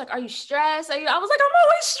it is. She was like, are you stressed? I was like, I'm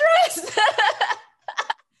always stressed.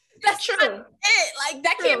 That's true. Not it. Like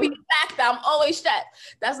that can't be the factor. I'm always stressed.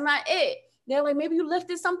 That's not it. They're like, maybe you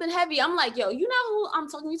lifted something heavy. I'm like, yo, you know who I'm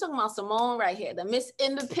talking? You're talking about Simone right here, the Miss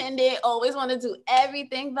Independent, always want to do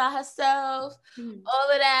everything by herself,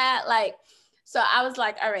 all of that. Like, so I was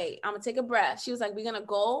like, all right, I'm gonna take a breath. She was like, we're gonna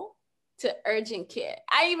go to urgent care.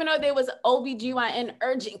 I didn't even know there was OBGYN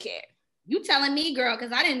urgent care. You telling me, girl,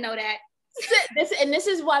 because I didn't know that. This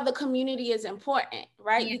is why the community is important,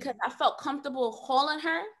 right? Yeah. Because I felt comfortable calling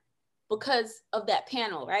her because of that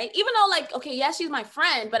panel, right? Even though okay, yeah, she's my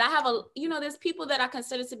friend, but I have there's people that I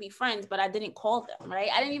consider to be friends, but I didn't call them, right?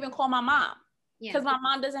 I didn't even call my mom because my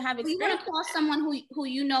mom doesn't have experience. You want to call someone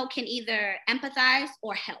who can either empathize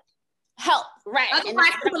or help. Help, right. Otherwise,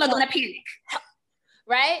 people are going to panic.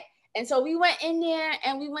 Right? And so we went in there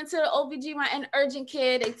and we went to the OBGYN urgent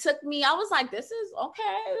care. They took me. I was like, this is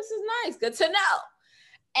okay. This is nice. Good to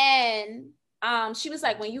know. And she was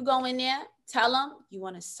like, when you go in there, tell them you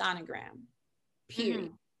want a sonogram,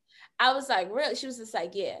 period. I was like, really? She was just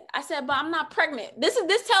like, yeah. I said, but I'm not pregnant. This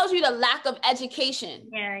tells you the lack of education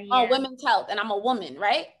on women's health. And I'm a woman,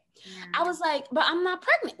 right? Yeah. I was like, but I'm not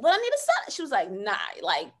pregnant. Well, I need a son. She was like, nah,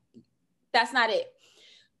 that's not it.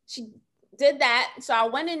 She did that. So I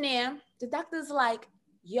went in there. The doctor's like,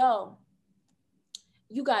 yo,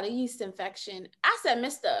 you got a yeast infection. I said,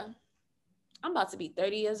 mister, I'm about to be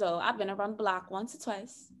 30 years old. I've been around the block once or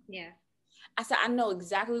twice. Yeah. I said, I know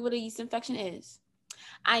exactly what a yeast infection is.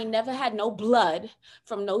 I ain't never had no blood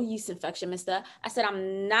from no yeast infection, mister. I said,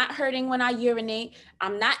 I'm not hurting when I urinate.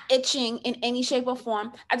 I'm not itching in any shape or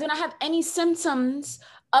form. I do not have any symptoms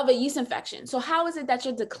of a yeast infection. So how is it that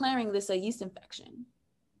you're declaring this a yeast infection?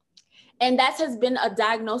 And that has been a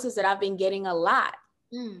diagnosis that I've been getting a lot.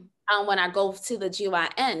 When I go to the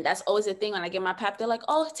GYN, that's always a thing. When I get my pap, they're like,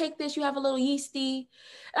 "Oh, take this. You have a little yeasty."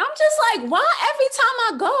 And I'm just like, why every time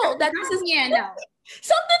I go, that this is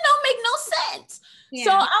something don't make no sense. Yeah.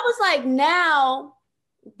 So I was like, now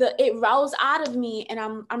it rose out of me, and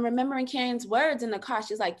I'm remembering Karen's words in the car.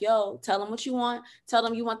 She's like, "Yo, tell them what you want. Tell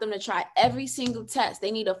them you want them to try every single test.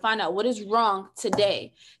 They need to find out what is wrong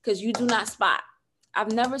today, because you do not spot."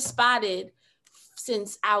 I've never spotted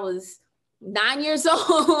since I was 9 years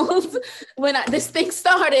old when this thing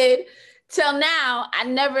started till now. I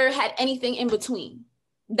never had anything in between.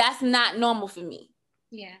 That's not normal for me.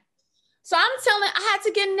 Yeah. So I had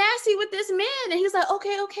to get nasty with this man. And he's like,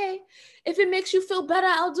 okay. If it makes you feel better,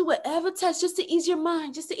 I'll do whatever test just to ease your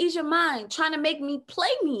mind, trying to make me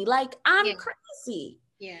play me like I'm crazy.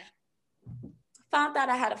 Yeah. Found out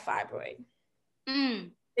I had a fibroid.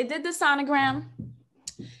 They did the sonogram.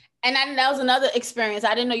 And that was another experience.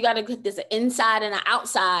 I didn't know you got to get this inside and an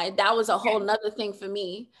outside. That was a whole nother thing for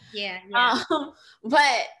me. Yeah.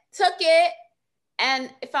 But took it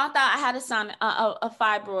and found out I had a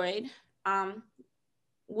fibroid,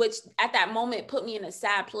 which at that moment put me in a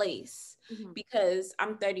sad place because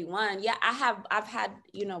I'm 31. Yeah, I've had,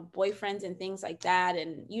 boyfriends and things like that.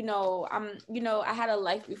 And, I had a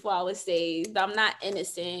life before I was saved. I'm not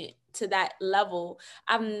innocent to that level.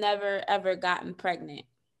 I've never, ever gotten pregnant.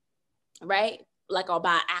 Right? Like, or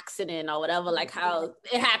by accident or whatever, like how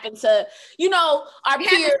it happened to, our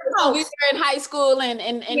peers when we were in high school and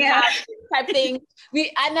college type thing.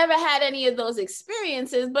 I never had any of those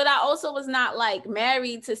experiences, but I also was not like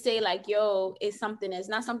married to say like, yo, it's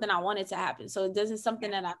not something I wanted to happen. So it isn't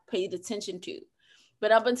something that I paid attention to.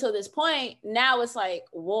 But up until this point, now it's like,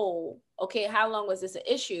 whoa, okay, how long was this an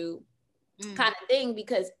issue kind of thing?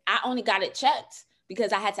 Because I only got it checked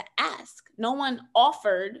because I had to ask. No one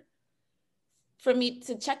offered for me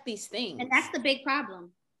to check these things. And that's the big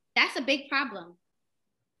problem. That's a big problem.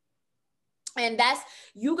 And that's,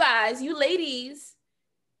 you guys, you ladies,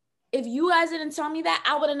 if you guys didn't tell me that,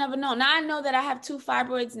 I would have never known. Now I know that I have 2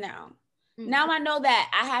 fibroids now. Now I know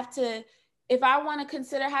that I have to, if I want to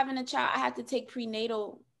consider having a child, I have to take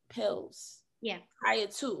prenatal pills. Yeah. Prior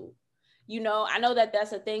to. I know that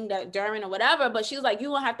that's a thing that during or whatever, but she was like, you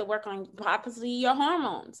will have to work on possibly your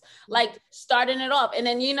hormones, like starting it off. And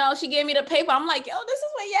then, she gave me the paper. I'm like, yo, this is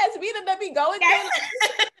what Yasmina that be going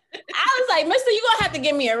through. I was like, mister, you gonna have to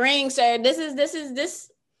give me a ring, sir. This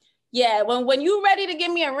is. Yeah, when you ready to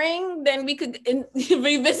give me a ring, then we could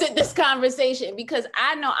revisit this conversation, because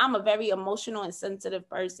I know I'm a very emotional and sensitive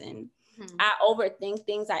person. I overthink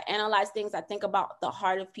things. I analyze things. I think about the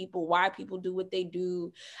heart of people, why people do what they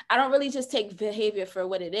do. I don't really just take behavior for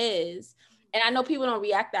what it is. And I know people don't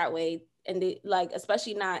react that way. And they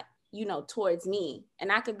especially not, towards me.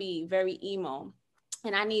 And I could be very emo.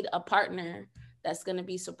 And I need a partner that's going to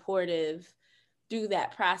be supportive through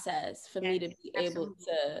that process for me to be able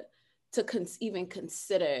to even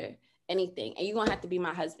consider anything. And you're going to have to be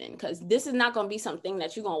my husband, because this is not going to be something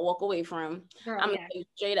that you're going to walk away from. Girl, I'm going to tell you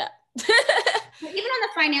straight up. Even on the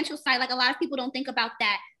financial side, like a lot of people don't think about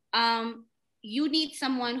that. You need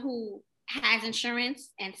someone who has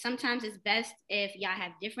insurance, and sometimes it's best if y'all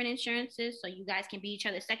have different insurances so you guys can be each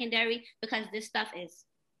other's secondary, because this stuff is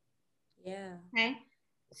okay.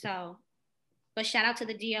 So, but shout out to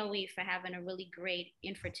the DOE for having a really great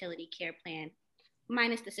infertility care plan,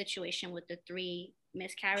 minus the situation with the 3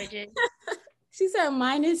 miscarriages. She said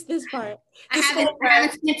minus this part. I haven't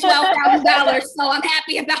spent $12,000, so I'm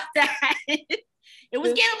happy about that. It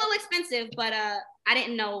was getting a little expensive, but I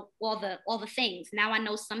didn't know all the things. Now I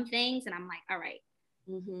know some things, and I'm like, all right.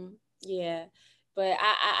 Yeah, but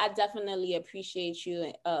I definitely appreciate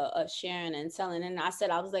you sharing and telling. And I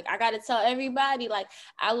was like, I got to tell everybody. Like,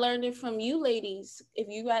 I learned it from you ladies. If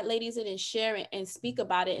you got ladies that didn't share it and speak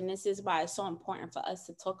about it, and this is why it's so important for us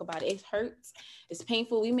to talk about it. It hurts. It's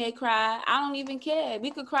painful. We may cry. I don't even care.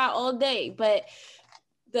 We could cry all day. But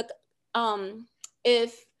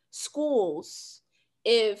if schools,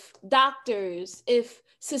 if doctors, if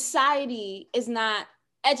society is not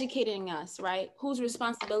educating us, right? Whose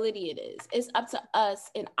responsibility it is. It's up to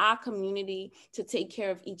us in our community to take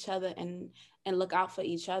care of each other and look out for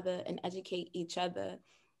each other and educate each other.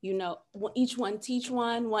 Each one teach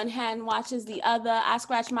one hand watches the other. I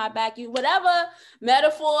scratch my back. Whatever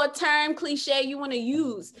metaphor, term, cliche you want to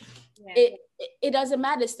use, it doesn't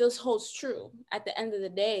matter. It still holds true at the end of the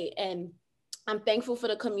day. And I'm thankful for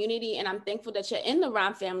the community, and I'm thankful that you're in the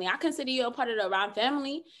Ron family. I consider you a part of the Ron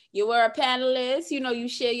family. You were a panelist, you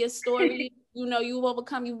share your story,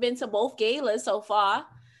 you've been to both galas so far.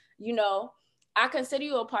 you know, I consider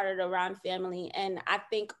you a part of the Ron family. And I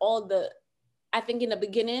think in the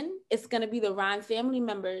beginning, it's going to be the Ron family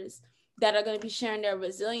members that are going to be sharing their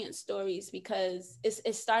resilient stories, because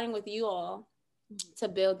it's starting with you all to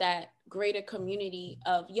build that greater community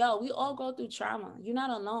of, yo, we all go through trauma. You're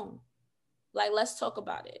not alone. Like, let's talk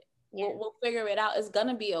about it. Yeah. We'll figure it out. It's going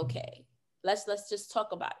to be okay. Let's just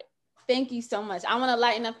talk about it. Thank you so much. I want to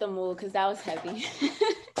lighten up the mood because that was heavy.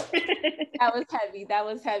 That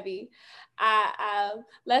was heavy.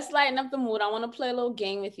 Let's lighten up the mood. I want to play a little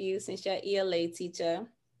game with you since you're ELA teacher.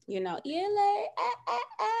 You know, ELA,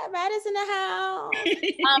 Rad is in the house.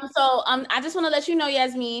 I just want to let you know,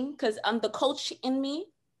 Yasmin, because the coach in me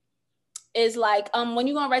is like, when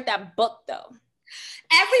you gonna write that book though?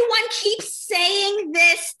 Everyone keeps saying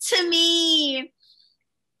this to me.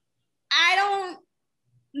 I don't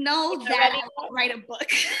know that I will write a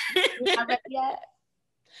book. You're not ready yet?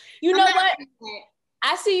 You know what?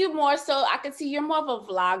 I see you more so, I can see you're more of a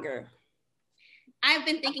vlogger. I've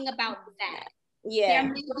been thinking about that. Yeah.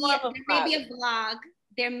 There may be a vlog.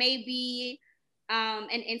 There may be an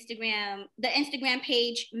Instagram. The Instagram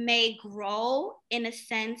page may grow in a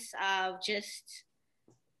sense of just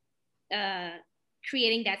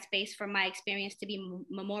creating that space for my experience to be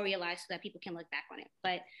memorialized so that people can look back on it.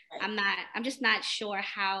 But right. I'm just not sure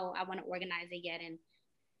how I want to organize it yet. And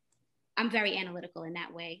I'm very analytical in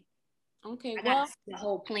that way. Okay, I got the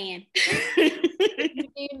whole plan. If you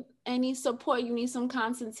need any support, you need some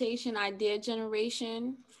consultation, idea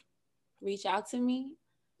generation, reach out to me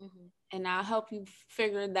and I'll help you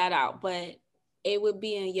figure that out. But it would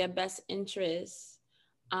be in your best interest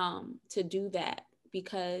to do that,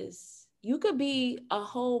 because you could be a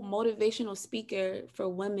whole motivational speaker for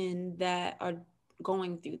women that are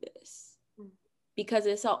going through this. Because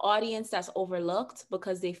it's an audience that's overlooked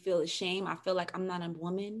because they feel ashamed. I feel like I'm not a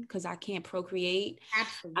woman because I can't procreate.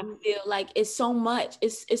 Absolutely. I feel like it's so much.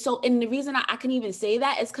 It's so, and the reason I can even say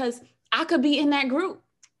that is because I could be in that group,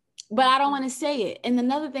 but I don't want to say it. And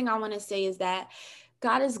another thing I want to say is that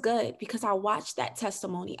God is good, because I watched that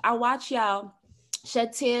testimony. I watch y'all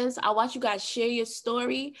shed tears. I watch you guys share your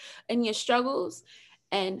story and your struggles.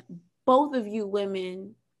 And both of you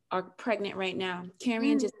women are pregnant right now.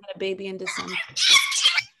 Carrie just had a baby in December.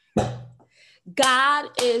 God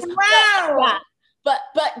is wow. But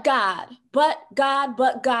God,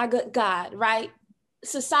 right?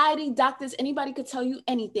 Society, doctors, anybody could tell you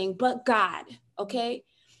anything, but God, okay?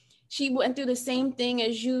 She went through the same thing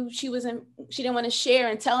as you. She didn't want to share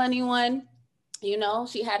and tell anyone. You know,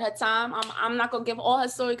 she had her time. I'm not gonna give all her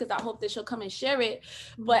story because I hope that she'll come and share it.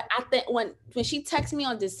 But I think when she texted me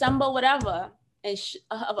on December, whatever, and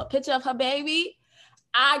of a picture of her baby,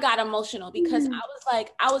 I got emotional because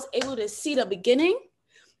I was able to see the beginning,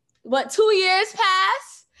 but 2 years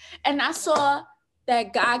passed and I saw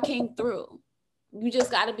that God came through. You just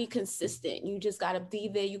got to be consistent. You just got to be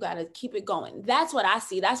there. You got to keep it going. That's what I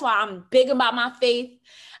see. That's why I'm big about my faith.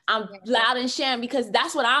 I'm loud and sharing because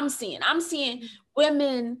that's what I'm seeing. I'm seeing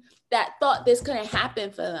women that thought this couldn't happen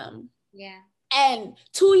for them. Yeah. And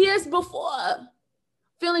 2 years before,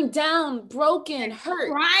 feeling down, broken,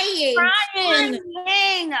 hurt, crying. And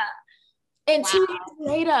 2 years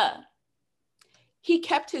later, he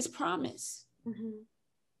kept his promise.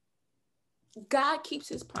 God keeps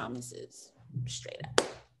his promises, straight up.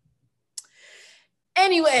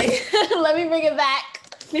 Anyway, let me bring it back.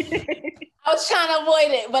 I was trying to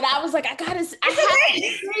avoid it, but I was like, I had to say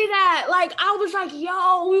that. Like, I was like,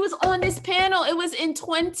 yo, we was on this panel. It was in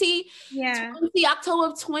October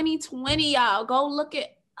of 2020, y'all. Go look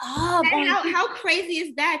it up. And how crazy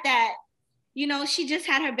is that, you know, she just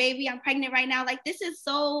had her baby. I'm pregnant right now. Like, this is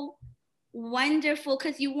so wonderful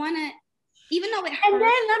because you want to, even though it hurts. And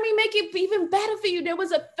then let me make it even better for you. There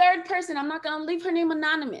was a third person. I'm not going to leave her name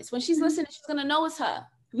anonymous. When she's listening, she's going to know it's her.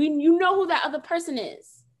 You know who that other person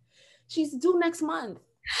is. She's due next month.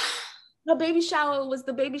 Her baby shower was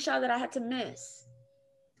the baby shower that I had to miss.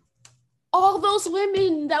 All those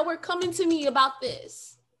women that were coming to me about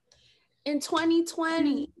this in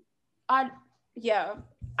 2020 I'm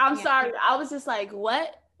sorry. I was just like,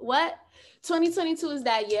 what? 2022 is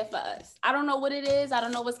that year for us. I don't know what it is. I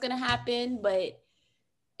don't know what's going to happen, but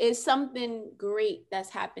it's something great that's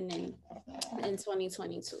happening in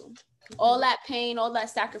 2022. All that pain, all that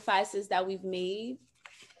sacrifices that we've made,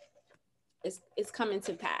 it's coming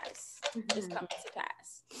to pass. It's coming to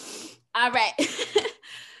pass. All right.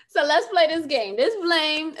 So let's play this game. This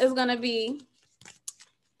blame is going to be,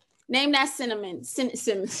 name that synonym.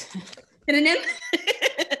 Synonym?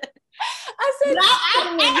 I said,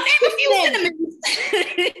 I'll name a few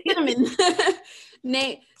cinnamon.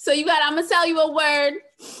 Name. So I'm going to tell you a word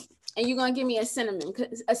And you're going to give me a synonym.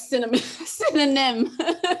 Synonym.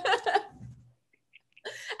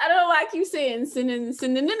 I don't know why I keep saying synonyms.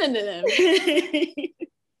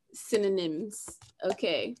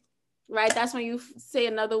 Okay. Right? That's when you say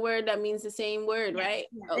another word that means the same word, right?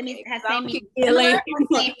 Yeah. Okay. It has same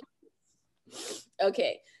meaning.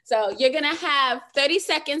 Okay. So you're going to have 30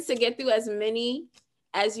 seconds to get through as many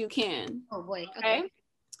as you can. Oh, boy. Okay.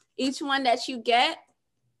 Each one that you get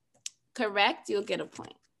correct, you'll get a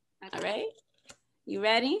point. Okay. All right? You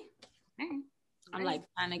ready? Okay. I'm like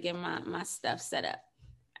trying to get my stuff set up.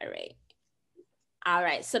 All right. All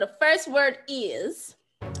right. So the first word is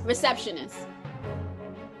receptionist.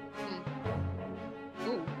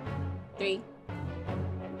 Ooh. 3.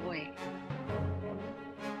 Boy.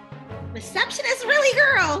 Receptionist, really,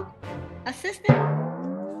 girl? Assistant?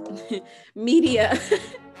 Media.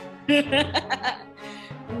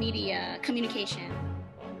 Media. Communication.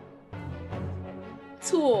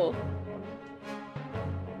 Tool.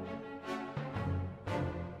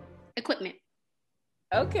 Equipment.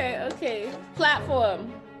 Okay.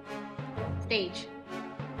 Platform. Stage.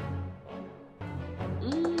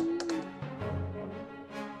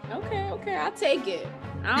 Okay, I'll take it.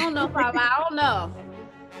 I don't know if I don't know.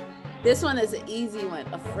 This one is an easy one.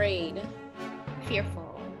 Afraid.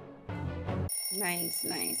 Fearful. Nice.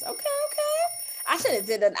 Okay. I should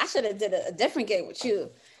have did a different game with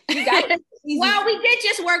you. You got it. Well, we did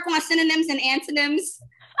just work on synonyms and antonyms.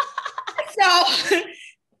 So,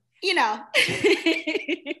 you know.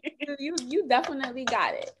 you definitely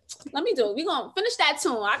got it. Let me do it. We're going to finish that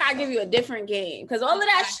tune. I got to give you a different game. Because all of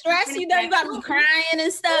that stress, you got me crying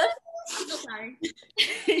and stuff. I'm so sorry.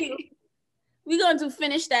 We're going to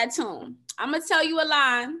finish that tune. I'm going to tell you a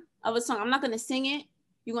line of a song. I'm not going to sing it.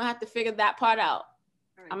 You're going to have to figure that part out.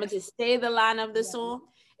 Right. I'm going to just say the line of the song.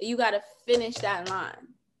 And you got to finish that line.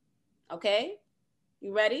 Okay?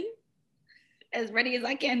 You ready? As ready as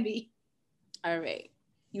I can be. All right.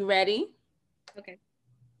 You ready? Okay.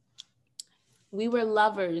 We were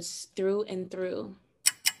lovers through and through.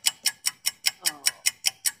 Oh.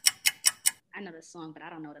 I know the song, but I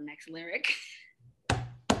don't know the next lyric.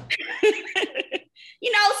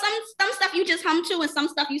 You know, some stuff you just hum to and some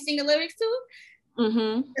stuff you sing the lyrics to.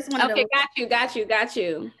 Mm-hmm. Okay, got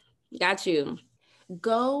you.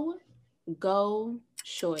 Go,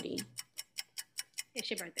 shorty. It's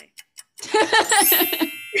your birthday.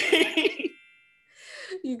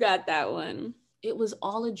 You got that one. It was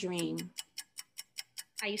all a dream.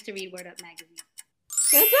 I used to read Word Up magazine.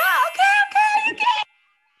 Good job. Okay. You get it.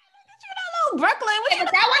 Brooklyn.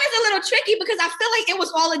 But that one is a little tricky because I feel like It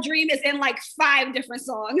Was All a Dream is in like 5 different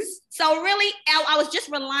songs. So really, I was just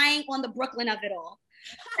relying on the Brooklyn of it all.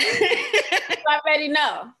 You already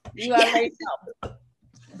know.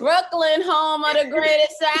 Brooklyn, home of the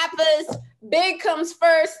greatest rappers. Big comes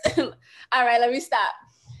first. All right, let me stop.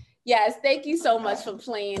 Yes, thank you so much for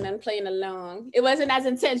playing along. It wasn't as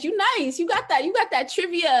intense. You nice. You got that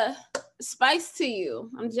trivia spice to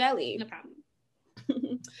you. I'm jelly. No problem.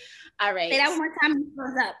 All right. Say that one more time.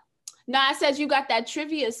 What's up? No, I said you got that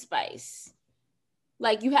trivia spice.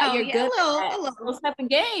 Like you're good at those type of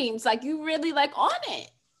games. Like you really like on it.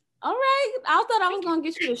 All right. I thought I was gonna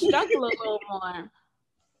get you to struggle a little more.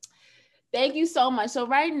 Thank you so much. So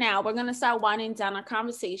right now we're gonna start winding down our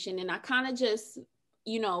conversation, and I kind of just,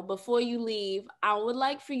 before you leave, I would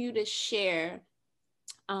like for you to share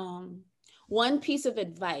one piece of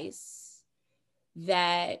advice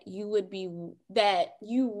that you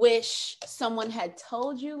wish someone had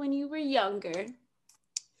told you when you were younger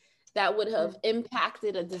that would have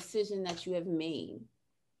impacted a decision that you have made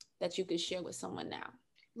that you could share with someone now.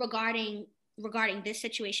 Regarding this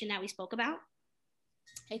situation that we spoke about?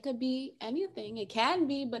 It could be anything. It can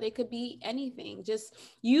be, but it could be anything. Just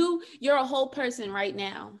you're a whole person right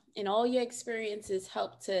now, and all your experiences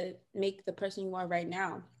help to make the person you are right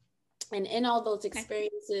now. And in all those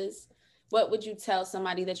experiences, what would you tell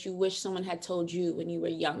somebody that you wish someone had told you when you were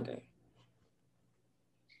younger?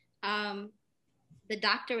 The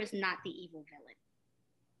doctor is not the evil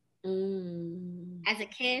villain. As a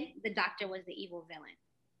kid, the doctor was the evil villain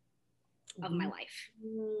of my life.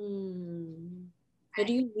 What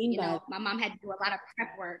do you mean by that? My mom had to do a lot of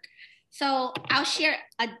prep work. So I'll share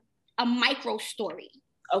a micro story.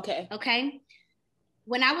 Okay.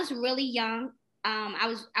 When I was really young,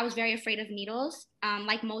 I was very afraid of needles,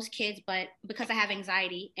 like most kids, but because I have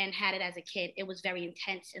anxiety and had it as a kid, it was very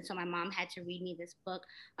intense. And so my mom had to read me this book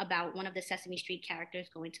about one of the Sesame Street characters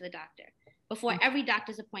going to the doctor before every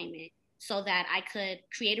doctor's appointment, so that I could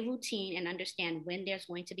create a routine and understand when there's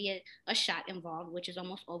going to be a shot involved, which is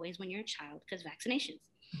almost always when you're a child because vaccinations.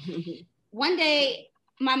 One day,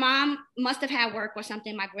 my mom must have had work or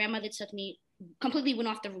something. My grandmother took me, completely went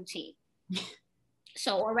off the routine.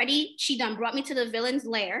 So already she done brought me to the villain's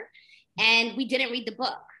lair, and we didn't read the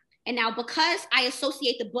book. And now because I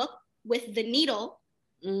associate the book with the needle,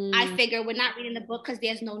 I figure we're not reading the book because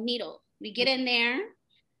there's no needle. We get in there,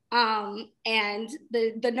 and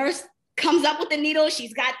the nurse comes up with the needle.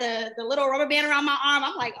 She's got the little rubber band around my arm.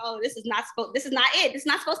 I'm like, oh, this is not it. This is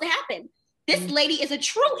not supposed to happen. This lady is a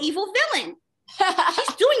true evil villain.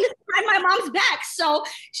 She's doing this behind my mom's back. So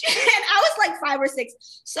and I was like 5 or 6.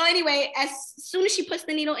 So anyway, as soon as she puts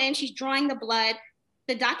the needle in, she's drawing the blood.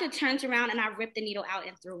 The doctor turns around and I ripped the needle out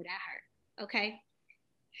and threw it at her. Okay.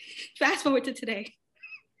 Fast forward to today.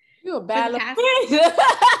 You're a bad little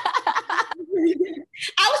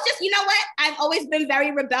I was just, you know what? I've always been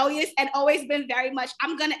very rebellious and always been very much,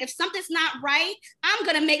 if something's not right, I'm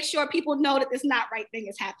going to make sure people know that this not right thing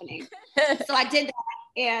is happening. So I did that,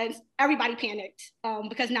 and everybody panicked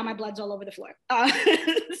because now my blood's all over the floor.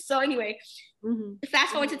 So anyway,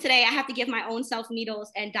 fast forward to today, I have to give my own self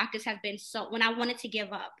needles, and doctors have been when I wanted to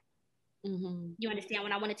give up, you understand?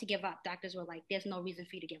 When I wanted to give up, doctors were like, there's no reason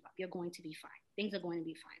for you to give up. You're going to be fine. Things are going to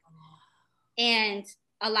be fine. And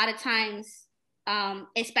a lot of times,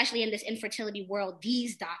 especially in this infertility world,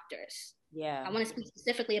 these doctors, I want to speak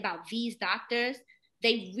specifically about these doctors,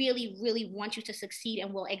 they really, really want you to succeed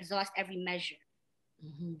and will exhaust every measure.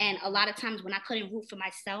 And a lot of times when I couldn't root for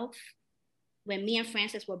myself, when me and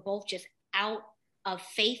Francis were both just out of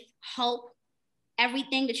faith, hope,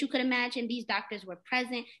 everything that you could imagine, these doctors were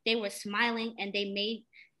present, they were smiling, and they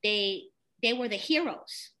were the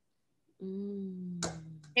heroes.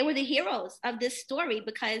 They were the heroes of this story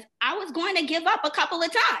because I was going to give up a couple of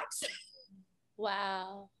times.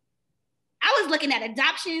 Wow. I was looking at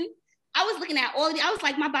adoption. I was looking at I was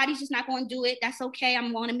like, my body's just not going to do it. That's okay.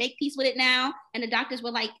 I'm going to make peace with it now. And the doctors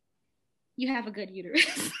were like, you have a good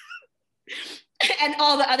uterus. And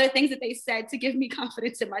all the other things that they said to give me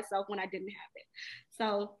confidence in myself when I didn't have it.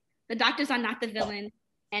 So the doctors are not the villain.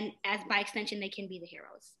 And as by extension, they can be the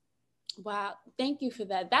heroes. Wow. Thank you for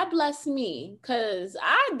that. That blessed me because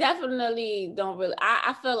I definitely don't really,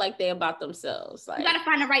 I feel like they're about themselves. Like, you got to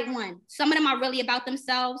find the right one. Some of them are really about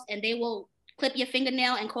themselves and they will clip your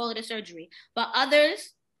fingernail and call it a surgery. But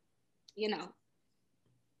others,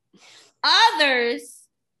 others,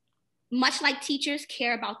 much like teachers,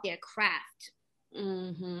 care about their craft.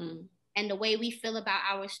 And the way we feel about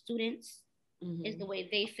our students is the way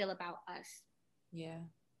they feel about us. Yeah.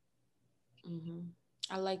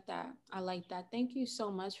 I like that. Thank you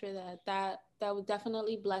so much for that. That would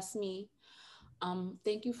definitely bless me.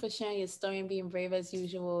 Thank you for sharing your story and being brave as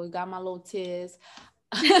usual. You got my little tears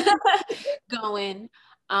going.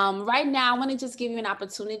 Right now, I want to just give you an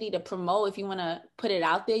opportunity to promote. If you want to put it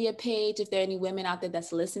out there, your page, if there are any women out there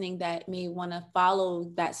that's listening that may want to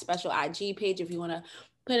follow that special IG page, if you want to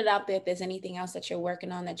put it out there, if there's anything else that you're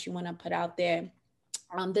working on that you want to put out there,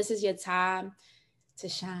 this is your time to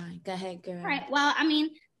shine. Go ahead, girl. All right. Well, I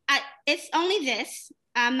mean, it's only this.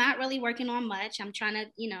 I'm not really working on much. I'm trying to,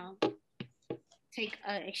 take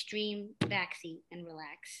an extreme backseat and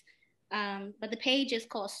relax. But the page is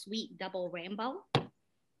called Sweet Double Rainbow.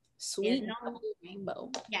 Sweet Double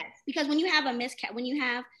Rainbow. Yes, because when you have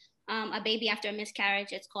a baby after a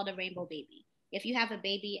miscarriage, it's called a rainbow baby. If you have a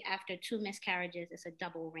baby after 2 miscarriages, it's a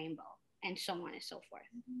double rainbow, and so on and so forth.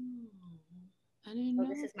 I didn't know. So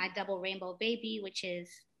this is my double rainbow baby, which is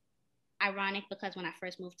ironic because when I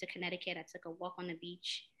first moved to Connecticut, I took a walk on the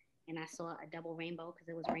beach and I saw a double rainbow because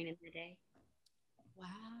it was raining the day. Wow.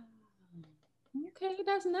 Okay,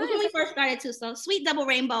 that's nice. When we first started too. So Sweet Double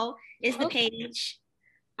Rainbow is the page.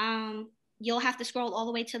 You'll have to scroll all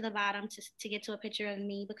the way to the bottom to get to a picture of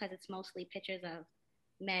me because it's mostly pictures of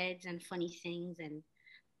meds and funny things. And,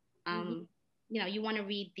 you want to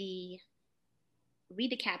read the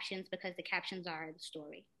captions because the captions are the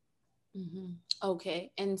story.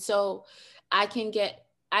 Okay. And so I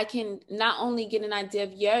can not only get an idea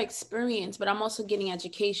of your experience, but I'm also getting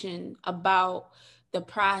education about the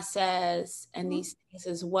process and these things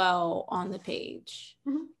as well on the page.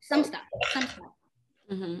 Some stuff.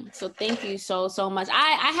 So thank you so much.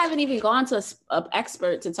 I haven't even gone to an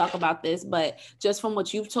expert to talk about this, but just from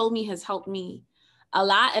what you've told me has helped me a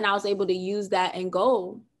lot. And I was able to use that and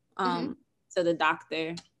go to the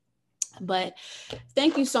doctor. But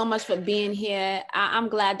thank you so much for being here. I'm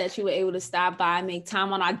glad that you were able to stop by, make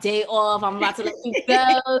time on our day off. I'm about to let you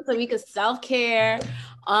go so we could self-care.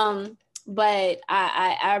 But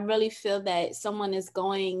I really feel that someone is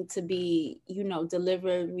going to be,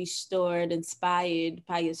 delivered, restored, inspired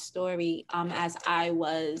by your story, as I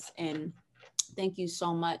was. And Thank you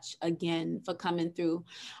so much again for coming through.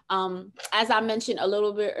 As I mentioned a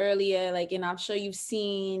little bit earlier, like, and I'm sure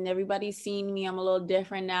everybody's seen me. I'm a little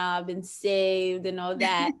different now. I've been saved and all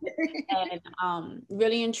that. And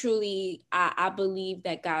really and truly, I believe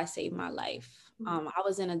that God saved my life. I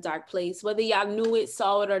was in a dark place, whether y'all knew it,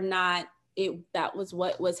 saw it or not. That was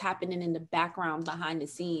what was happening in the background behind the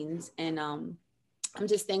scenes. And I'm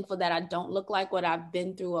just thankful that I don't look like what I've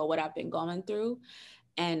been through or what I've been going through.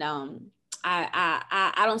 And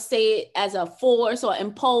I don't say it as a force or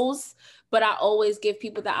impose, but I always give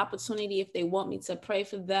people the opportunity if they want me to pray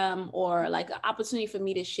for them, or like an opportunity for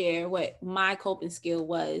me to share what my coping skill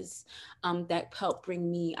was that helped bring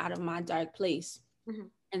me out of my dark place.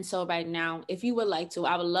 And so right now, if you would like to,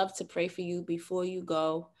 I would love to pray for you before you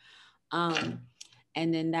go. And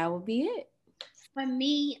then that would be it. For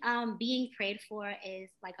me, being prayed for is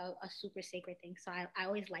like a super sacred thing. So I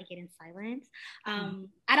always like it in silence.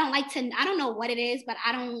 I don't know what it is, but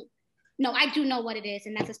I do know what it is.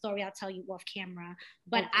 And that's a story I'll tell you off camera.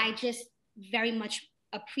 But I just very much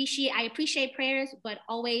appreciate prayers, but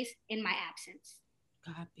always in my absence.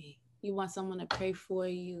 Copy. You want someone to pray for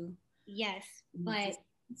you. Yes,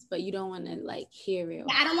 but you don't want to like hear it.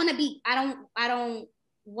 I don't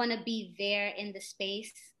want to be there in the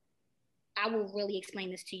space. I will really explain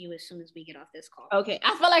this to you as soon as we get off this call. Okay.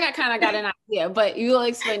 I feel like I kind of got an idea, but you will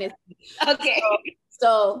explain it. Okay.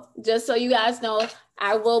 So just so you guys know,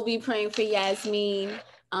 I will be praying for Yasmin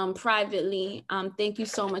privately. Thank you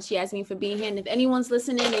so much, Yasmin, for being here. And if anyone's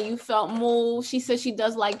listening and you felt moved, she says she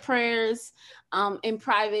does like prayers in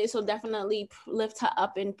private. So definitely lift her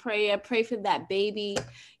up in prayer. Pray for that baby.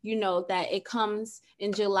 You know that it comes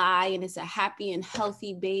in July and it's a happy and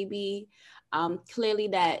healthy baby. Clearly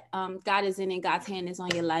that God is in it. God's hand is on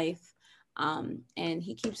your life. And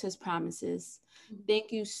he keeps his promises.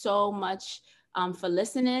 Thank you so much for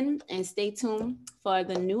listening, and stay tuned for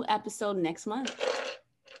the new episode next month.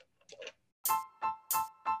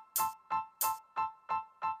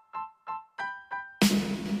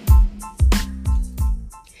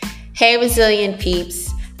 Hey, resilient peeps.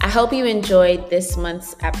 I hope you enjoyed this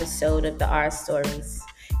month's episode of the R Stories.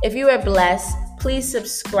 If you are blessed, please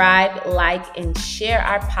subscribe, like, and share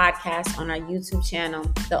our podcast on our YouTube channel,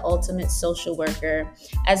 The Ultimate Social Worker,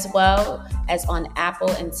 as well as on Apple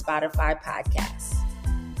and Spotify podcasts.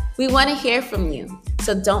 We want to hear from you,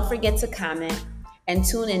 so don't forget to comment and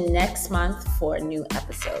tune in next month for a new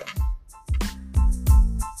episode.